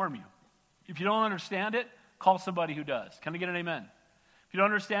transform you. If you don't understand it, call somebody who does. Can I get an amen? If you don't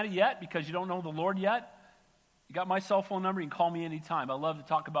understand it yet because you don't know the Lord yet, you got my cell phone number. You can call me anytime. I love to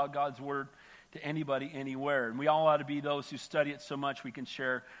talk about God's Word to anybody, anywhere. And we all ought to be those who study it so much we can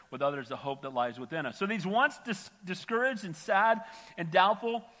share with others the hope that lies within us. So these once discouraged and sad and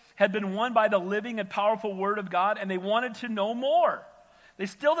doubtful had been won by the living and powerful Word of God, and they wanted to know more. They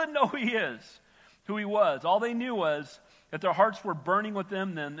still didn't know who he was. All they knew was that their hearts were burning with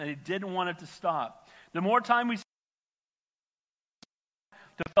them, and they didn't want it to stop. The more time we spend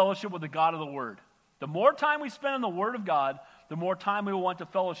to fellowship with the God of the Word, the more time we spend in the Word of God, the more time we will want to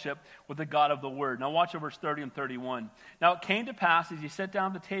fellowship with the God of the Word. Now watch verse 30 and 31. Now it came to pass, as he sat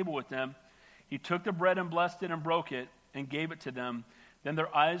down at the table with them, he took the bread and blessed it and broke it and gave it to them. Then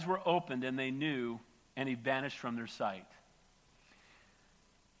their eyes were opened and they knew, and he vanished from their sight.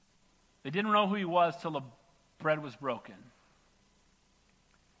 They didn't know who he was till the bread was broken.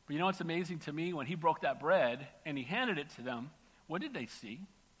 But you know what's amazing to me? When he broke that bread and he handed it to them, what did they see?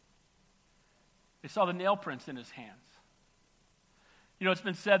 They saw the nail prints in his hands. You know, it's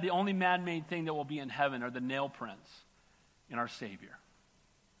been said the only man-made thing that will be in heaven are the nail prints in our Savior.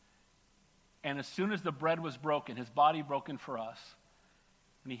 And as soon as the bread was broken, his body broken for us,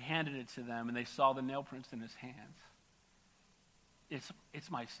 and he handed it to them and they saw the nail prints in his hands,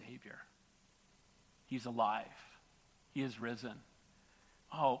 it's my Savior. He's alive. He is risen.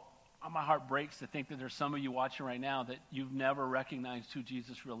 Oh, my heart breaks to think that there's some of you watching right now that you've never recognized who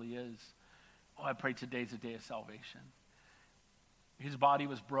Jesus really is. Oh, I pray today's a day of salvation. His body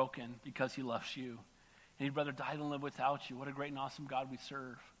was broken because he loves you. And he'd rather die than live without you. What a great and awesome God we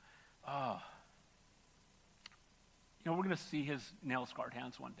serve. Oh. You know, we're going to see his nail-scarred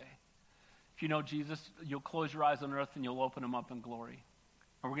hands one day. If you know Jesus, you'll close your eyes on earth and you'll open them up in glory.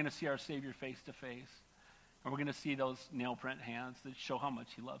 And we're going to see our Savior face to face. And we're going to see those nail print hands that show how much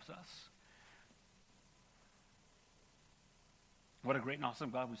he loves us. What a great and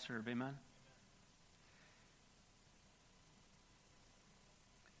awesome God we serve. Amen.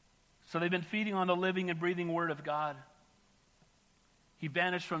 So they've been feeding on the living and breathing word of God. He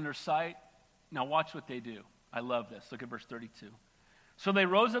vanished from their sight. Now watch what they do. I love this. Look at verse 32. So they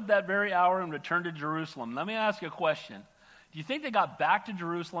rose up that very hour and returned to Jerusalem. Let me ask you a question. Do you think they got back to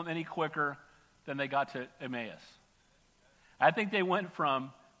Jerusalem any quicker than they got to Emmaus? I think they went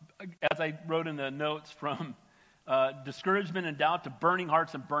from, as I wrote in the notes, from discouragement and doubt to burning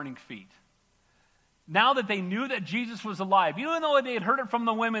hearts and burning feet. Now that they knew that Jesus was alive, even though they had heard it from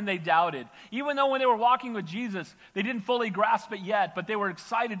the women, they doubted. Even though when they were walking with Jesus, they didn't fully grasp it yet, but they were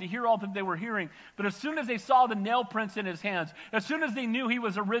excited to hear all that they were hearing. But as soon as they saw the nail prints in his hands, as soon as they knew he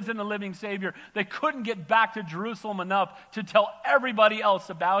was a risen and living Savior, they couldn't get back to Jerusalem enough to tell everybody else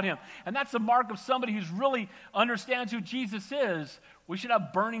about him. And that's the mark of somebody who's really understands who Jesus is. We should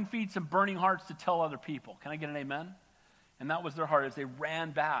have burning feet and burning hearts to tell other people. Can I get an amen? And that was their heart as they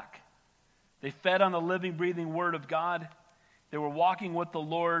ran back. They fed on the living, breathing word of God. They were walking with the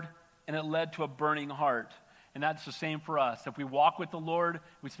Lord, and it led to a burning heart. And that's the same for us. If we walk with the Lord,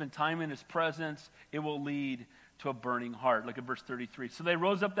 we spend time in his presence, it will lead to a burning heart. Look at verse 33. So they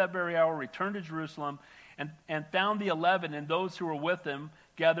rose up that very hour, returned to Jerusalem, and found the 11 and those who were with them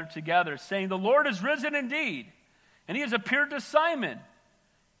gathered together, saying, "The Lord is risen indeed, and he has appeared to Simon." And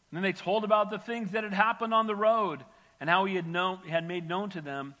then they told about the things that had happened on the road and how he had made known to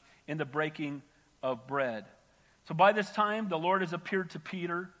them in the breaking of bread. So by this time, the Lord has appeared to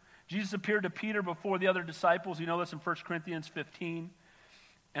Peter. Jesus appeared to Peter before the other disciples. You know this in 1 Corinthians 15.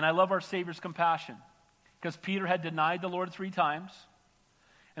 And I love our Savior's compassion, because Peter had denied the Lord 3 times,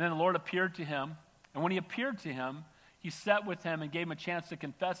 and then the Lord appeared to him. And when he appeared to him, he sat with him and gave him a chance to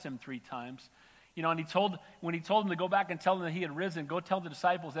confess him 3 times. You know, and when he told him to go back and tell them that he had risen, go tell the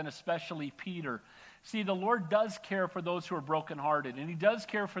disciples, and especially Peter. See, the Lord does care for those who are brokenhearted, and he does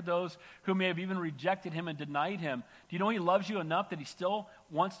care for those who may have even rejected him and denied him. Do you know he loves you enough that he still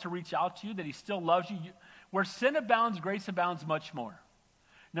wants to reach out to you, that he still loves you? Where sin abounds, grace abounds much more.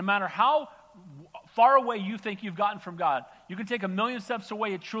 No matter how far away you think you've gotten from God, you can take 1,000,000 steps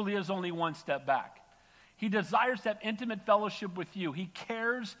away, it truly is only 1 step back. He desires to have intimate fellowship with you. He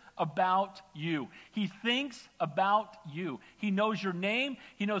cares about you. He thinks about you. He knows your name.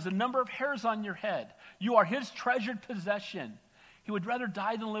 He knows the number of hairs on your head. You are his treasured possession. He would rather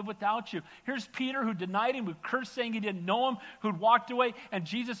die than live without you. Here's Peter, who denied him, who cursed saying he didn't know him, who'd walked away, and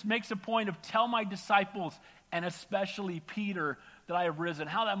Jesus makes a point of, tell my disciples, and especially Peter, that I have risen.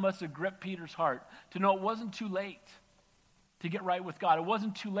 How that must have gripped Peter's heart to know it wasn't too late to get right with God. It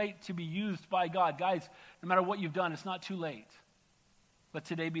wasn't too late to be used by God. Guys, no matter what you've done, it's not too late. Let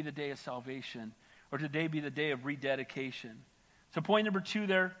today be the day of salvation, or today be the day of rededication. So point number 2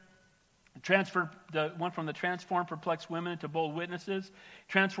 there, went from the transformed, perplexed women to bold witnesses,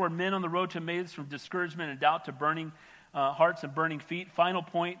 transformed men on the road to Emmaus from discouragement and doubt to burning hearts and burning feet. Final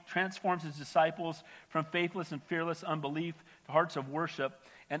point, transforms his disciples from faithless and fearless unbelief to hearts of worship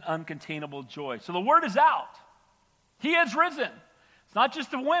and uncontainable joy. So the word is out. He has risen. It's not just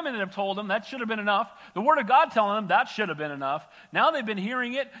the women that have told him. That should have been enough. The word of God telling them, that should have been enough. Now they've been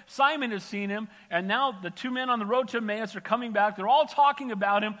hearing it. Simon has seen him. And now the 2 men on the road to Emmaus are coming back. They're all talking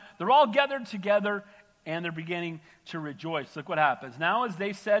about him. They're all gathered together, and they're beginning to rejoice. Look what happens. Now as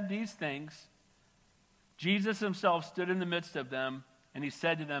they said these things, Jesus himself stood in the midst of them, and he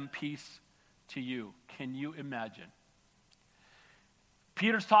said to them, "Peace to you." Can you imagine?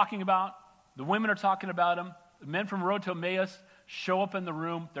 Peter's talking about, the women are talking about him. The men from the road to Emmaus show up in the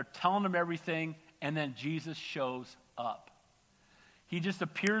room. They're telling them everything, and then Jesus shows up. He just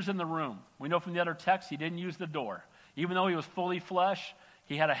appears in the room. We know from the other text he didn't use the door. Even though he was fully flesh,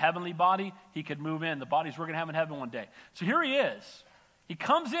 he had a heavenly body, he could move in. The bodies we're going to have in heaven one day. So here he is. He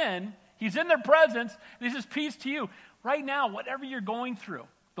comes in, he's in their presence, and he says, "Peace to you." Right now, whatever you're going through,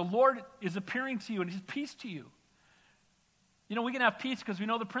 the Lord is appearing to you, and he says, "Peace to you." You know, we can have peace because we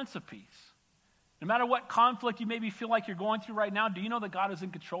know the Prince of Peace. No matter what conflict you maybe feel like you're going through right now, do you know that God is in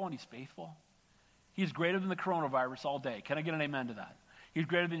control and he's faithful? He's greater than the coronavirus all day. Can I get an amen to that? He's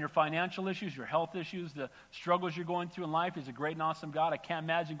greater than your financial issues, your health issues, the struggles you're going through in life. He's a great and awesome God. I can't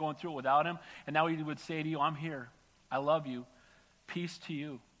imagine going through it without him. And now he would say to you, "I'm here. I love you. Peace to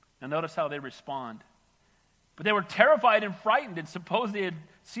you." Now notice how they respond. But they were terrified and frightened and supposed they had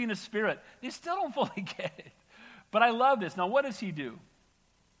seen a spirit. They still don't fully get it. But I love this. Now what does he do?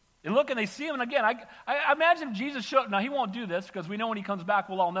 They look and they see him, and again, I imagine if Jesus showed, now he won't do this because we know when he comes back,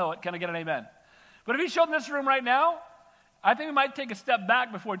 we'll all know it. Can I get an amen? But if he showed in this room right now, I think we might take a step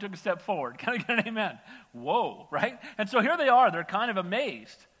back before he took a step forward. Can I get an amen? Whoa, right? And so here they are. They're kind of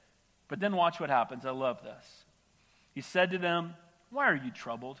amazed. But then watch what happens. I love this. He said to them, "Why are you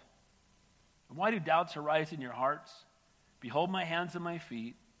troubled? And why do doubts arise in your hearts? Behold my hands and my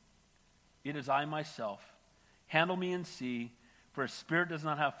feet, it is I myself. Handle me and see, for a spirit does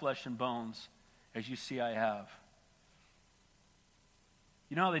not have flesh and bones, as you see I have.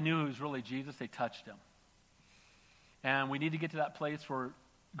 You know how they knew it was really Jesus? They touched him. And we need to get to that place where it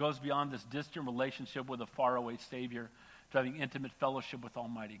goes beyond this distant relationship with a faraway Savior to having intimate fellowship with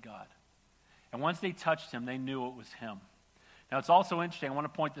Almighty God. And once they touched him, they knew it was him. Now, it's also interesting. I want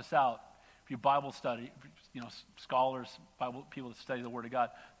to point this out. If you Bible study, scholars, Bible people that study the Word of God,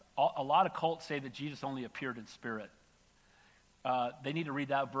 a lot of cults say that Jesus only appeared in spirit. They need to read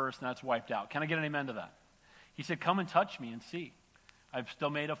that verse, and that's wiped out. Can I get an amen to that? He said, come and touch me and see. I've still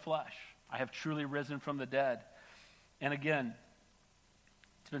made of flesh. I have truly risen from the dead. And again,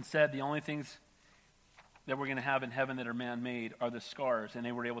 it's been said the only things that we're going to have in heaven that are man-made are the scars, and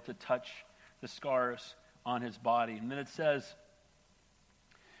they were able to touch the scars on his body. And then it says,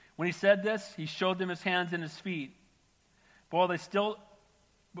 when he said this, he showed them his hands and his feet. But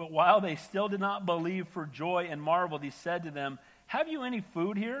while they still did not believe for joy and marveled, he said to them, have you any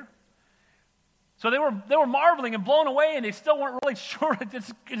food here? So they were marveling and blown away, and they still weren't really sure,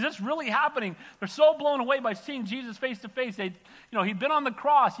 is this really happening? They're so blown away by seeing Jesus face to face. He'd been on the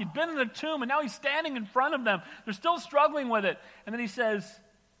cross, he'd been in the tomb, and now he's standing in front of them. They're still struggling with it. And then he says,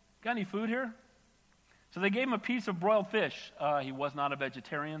 got any food here? So they gave him a piece of broiled fish. He was not a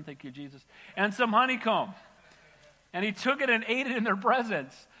vegetarian, thank you, Jesus. And some honeycomb. And he took it and ate it in their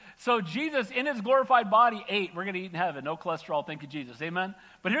presence. So Jesus, in his glorified body, ate. We're going to eat in heaven. No cholesterol, thank you, Jesus. Amen?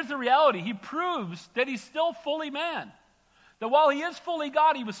 But here's the reality. He proves that he's still fully man. That while he is fully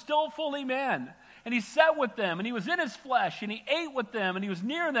God, he was still fully man. And he sat with them, and he was in his flesh, and he ate with them, and he was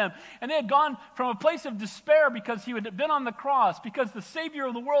near them. And they had gone from a place of despair because he had been on the cross, because the Savior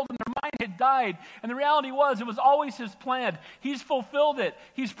of the world in their mind had died. And the reality was, it was always his plan. He's fulfilled it.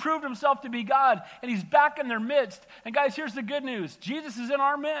 He's proved himself to be God, and he's back in their midst. And guys, here's the good news. Jesus is in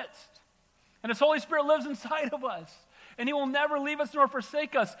our midst. And his Holy Spirit lives inside of us. And he will never leave us nor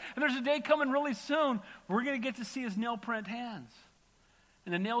forsake us. And there's a day coming really soon where we're going to get to see his nail print hands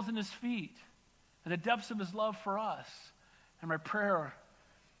and the nails in his feet and the depths of his love for us. And my prayer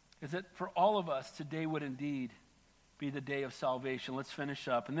is that for all of us, today would indeed be the day of salvation. Let's finish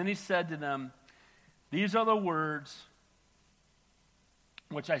up. And then he said to them, these are the words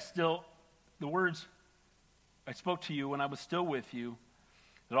the words I spoke to you when I was still with you,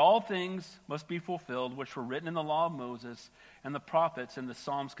 that all things must be fulfilled which were written in the law of Moses and the prophets and the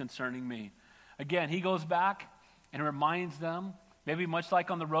Psalms concerning me. Again, he goes back and reminds them, maybe much like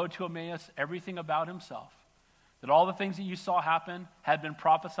on the road to Emmaus, everything about himself. That all the things that you saw happen had been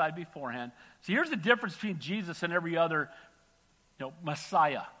prophesied beforehand. So here's the difference between Jesus and every other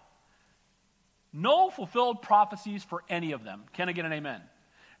Messiah. No fulfilled prophecies for any of them. Can I get an amen?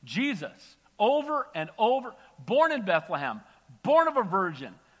 Jesus, over and over, born in Bethlehem, born of a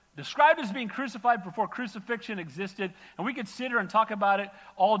virgin, described as being crucified before crucifixion existed, and we could sit here and talk about it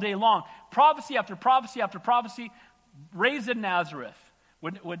all day long. Prophecy after prophecy after prophecy, raised in Nazareth.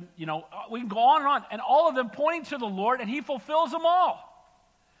 We can go on, and all of them pointing to the Lord, and he fulfills them all.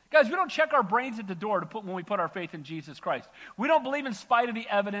 Guys, we don't check our brains at the door when we put our faith in Jesus Christ. We don't believe in spite of the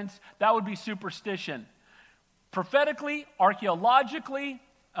evidence. That would be superstition. Prophetically, archaeologically,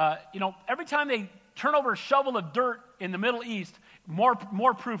 every time they turn over a shovel of dirt in the Middle East,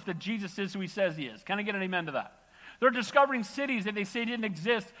 more proof that Jesus is who he says he is. Can I get an amen to that? They're discovering cities that they say didn't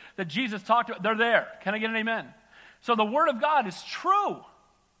exist that Jesus talked about. They're there. Can I get an amen? So the Word of God is true.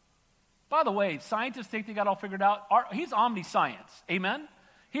 By the way, scientists think they got it all figured out. He's omniscience. Amen?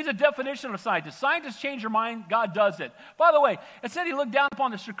 He's a definition of scientist. Scientists change their mind. God does it. By the way, it said he looked down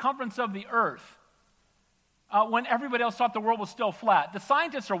upon the circumference of the earth when everybody else thought the world was still flat. The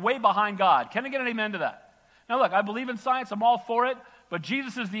scientists are way behind God. Can I get an amen to that? Now look, I believe in science. I'm all for it. But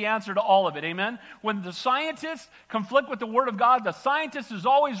Jesus is the answer to all of it. Amen? When the scientists conflict with the Word of God, the scientist is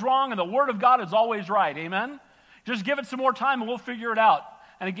always wrong and the Word of God is always right. Amen? Just give it some more time and we'll figure it out.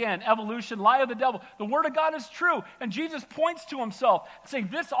 And again, evolution, lie of the devil. The Word of God is true. And Jesus points to himself, saying,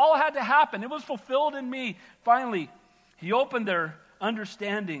 this all had to happen. It was fulfilled in me. Finally, he opened their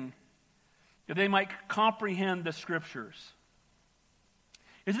understanding that they might comprehend the Scriptures.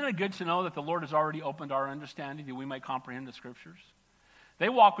 Isn't it good to know that the Lord has already opened our understanding that we might comprehend the Scriptures? They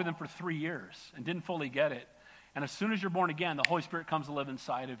walked with him for 3 years and didn't fully get it. And as soon as you're born again, the Holy Spirit comes to live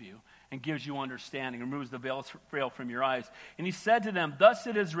inside of you and gives you understanding, removes the veil from your eyes. And he said to them, thus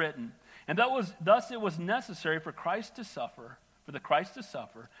it is written, and thus it was necessary for the Christ to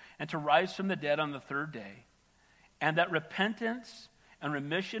suffer, and to rise from the dead on the third day, and that repentance and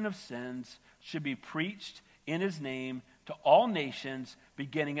remission of sins should be preached in his name to all nations,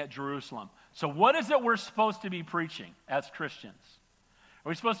 beginning at Jerusalem. So what is it we're supposed to be preaching as Christians? Are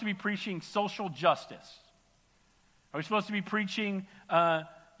we supposed to be preaching social justice? Are we supposed to be preaching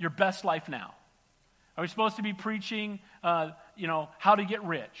your best life now? Are we supposed to be preaching, how to get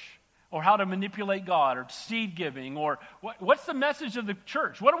rich, or how to manipulate God, or seed giving, or what's the message of the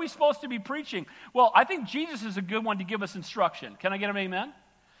church? What are we supposed to be preaching? Well, I think Jesus is a good one to give us instruction. Can I get an amen?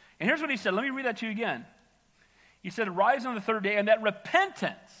 And here's what he said. Let me read that to you again. He said, "Rise on the third day, and that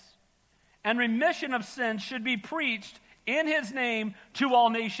repentance and remission of sins should be preached in his name to all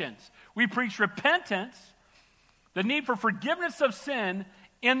nations." We preach repentance, the need for forgiveness of sin,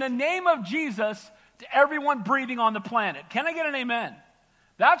 in the name of Jesus to everyone breathing on the planet. Can I get an amen?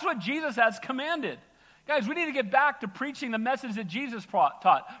 That's what Jesus has commanded. Guys, we need to get back to preaching the message that Jesus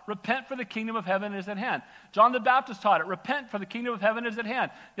taught. Repent, for the kingdom of heaven is at hand. John the Baptist taught it. Repent, for the kingdom of heaven is at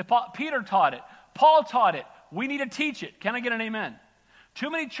hand. Peter taught it. Paul taught it. We need to teach it. Can I get an amen? Too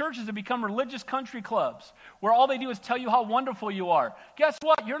many churches have become religious country clubs where all they do is tell you how wonderful you are. Guess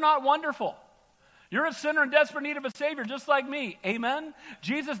what? You're not wonderful. You're a sinner in desperate need of a Savior, just like me. Amen?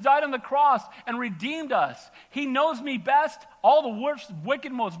 Jesus died on the cross and redeemed us. He knows me best, all the worst,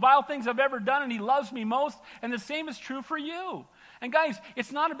 wicked, most vile things I've ever done, and he loves me most, and the same is true for you. And guys,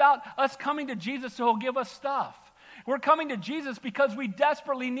 it's not about us coming to Jesus so he'll give us stuff. We're coming to Jesus because we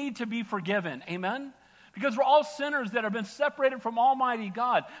desperately need to be forgiven. Amen? Because we're all sinners that have been separated from Almighty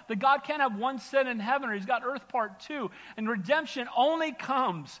God. That God can't have one sin in heaven, or he's got earth part two. And redemption only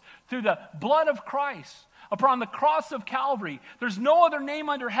comes through the blood of Christ upon the cross of Calvary. There's no other name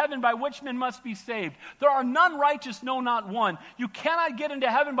under heaven by which men must be saved. There are none righteous, no, not one. You cannot get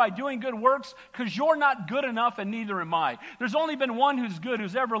into heaven by doing good works because you're not good enough, and neither am I. There's only been one who's good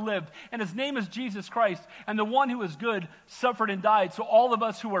who's ever lived, and his name is Jesus Christ. And the one who is good suffered and died so all of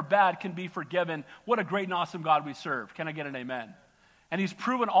us who are bad can be forgiven. What a great and awesome God we serve. Can I get an amen? And he's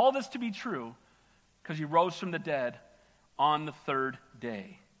proven all this to be true because he rose from the dead on the third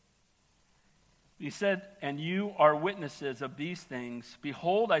day. He said, "And you are witnesses of these things.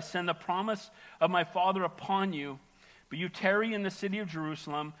 Behold, I send the promise of my Father upon you, but you tarry in the city of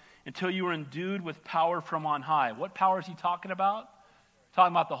Jerusalem until you are endued with power from on high." What power is he talking about?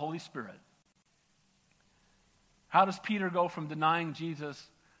 Talking about the Holy Spirit. How does Peter go from denying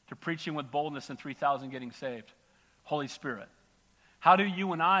Jesus to preaching with boldness and 3,000 getting saved? Holy Spirit. How do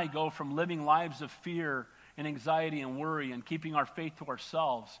you and I go from living lives of fear and anxiety and worry and keeping our faith to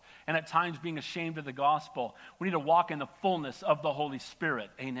ourselves and at times being ashamed of the gospel? We need to walk in the fullness of the Holy Spirit.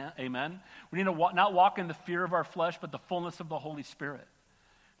 Amen? We need to not walk in the fear of our flesh, but the fullness of the Holy Spirit.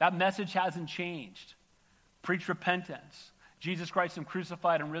 That message hasn't changed. Preach repentance. Jesus Christ him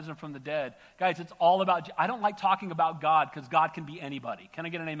crucified and risen from the dead. Guys, it's all about, I don't like talking about God because God can be anybody. Can I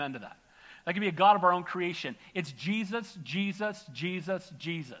get an amen to that? That can be a God of our own creation. It's Jesus, Jesus, Jesus,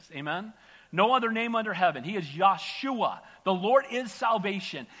 Jesus. Amen? No other name under heaven. He is Yeshua. The Lord is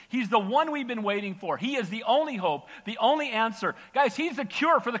salvation. He's the one we've been waiting for. He is the only hope, the only answer. Guys, he's the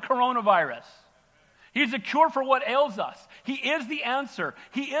cure for the coronavirus. He's the cure for what ails us. He is the answer.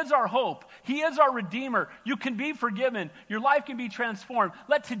 He is our hope. He is our Redeemer. You can be forgiven. Your life can be transformed.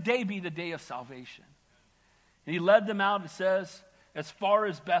 Let today be the day of salvation. And he led them out, it says, as far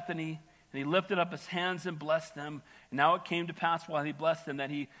as Bethany, and he lifted up his hands and blessed them. And now it came to pass while he blessed them that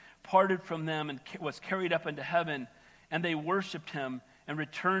he parted from them and was carried up into heaven, and they worshiped him and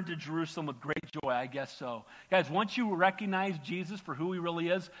returned to Jerusalem with great joy. I guess so. Guys, once you recognize Jesus for who he really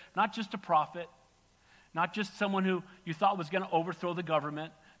is, not just a prophet, not just someone who you thought was going to overthrow the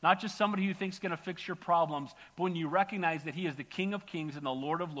government, not just somebody you think is going to fix your problems, but when you recognize that he is the King of Kings and the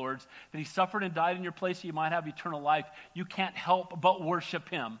Lord of Lords, that he suffered and died in your place so you might have eternal life, you can't help but worship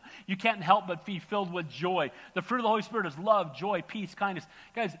him. You can't help but be filled with joy. The fruit of the Holy Spirit is love, joy, peace, kindness.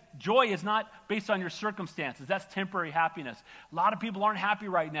 Guys, joy is not based on your circumstances. That's temporary happiness. A lot of people aren't happy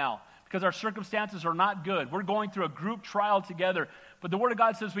right now because our circumstances are not good. We're going through a group trial together. But the Word of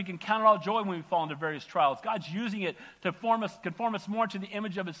God says we can count it all joy when we fall into various trials. God's using it to conform us more to the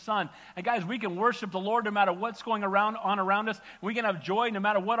image of his Son. And guys, we can worship the Lord no matter what's going on around us. We can have joy no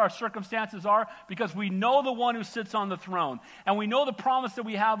matter what our circumstances are because we know the one who sits on the throne. And we know the promise that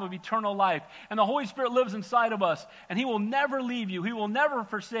we have of eternal life. And the Holy Spirit lives inside of us. And he will never leave you. He will never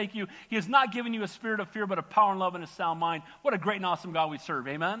forsake you. He has not given you a spirit of fear, but of power and love and a sound mind. What a great and awesome God we serve.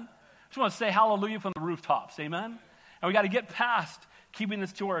 Amen? I just want to say hallelujah from the rooftops. Amen? And we got to get past keeping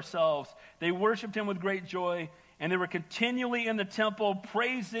this to ourselves. They worshiped him with great joy, and they were continually in the temple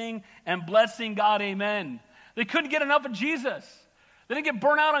praising and blessing God. Amen. They couldn't get enough of Jesus. They didn't get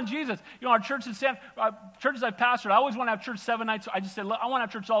burnt out on Jesus. You know, our churches I've pastored, I always want to have church 7 nights. I just said, I want to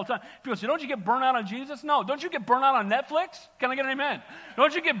have church all the time. People say, don't you get burnt out on Jesus? No. Don't you get burnt out on Netflix? Can I get an amen?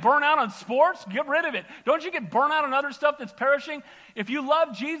 Don't you get burnt out on sports? Get rid of it. Don't you get burnt out on other stuff that's perishing? If you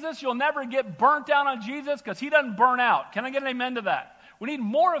love Jesus, you'll never get burnt out on Jesus because he doesn't burn out. Can I get an amen to that? We need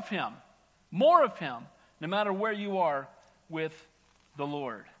more of him, no matter where you are with the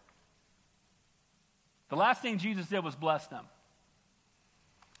Lord. The last thing Jesus did was bless them.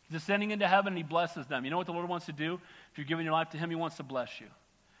 He's ascending into heaven and he blesses them. You know what the Lord wants to do? If you're giving your life to him, he wants to bless you.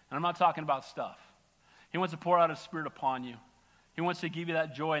 And I'm not talking about stuff. He wants to pour out his Spirit upon you. He wants to give you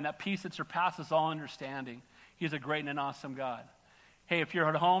that joy and that peace that surpasses all understanding. He's a great and an awesome God. Hey, if you're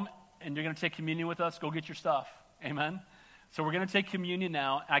at home and you're going to take communion with us, go get your stuff. Amen? So we're going to take communion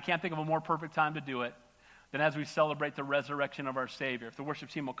now. And I can't think of a more perfect time to do it than as we celebrate the resurrection of our Savior. If the worship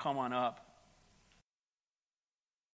team will come on up.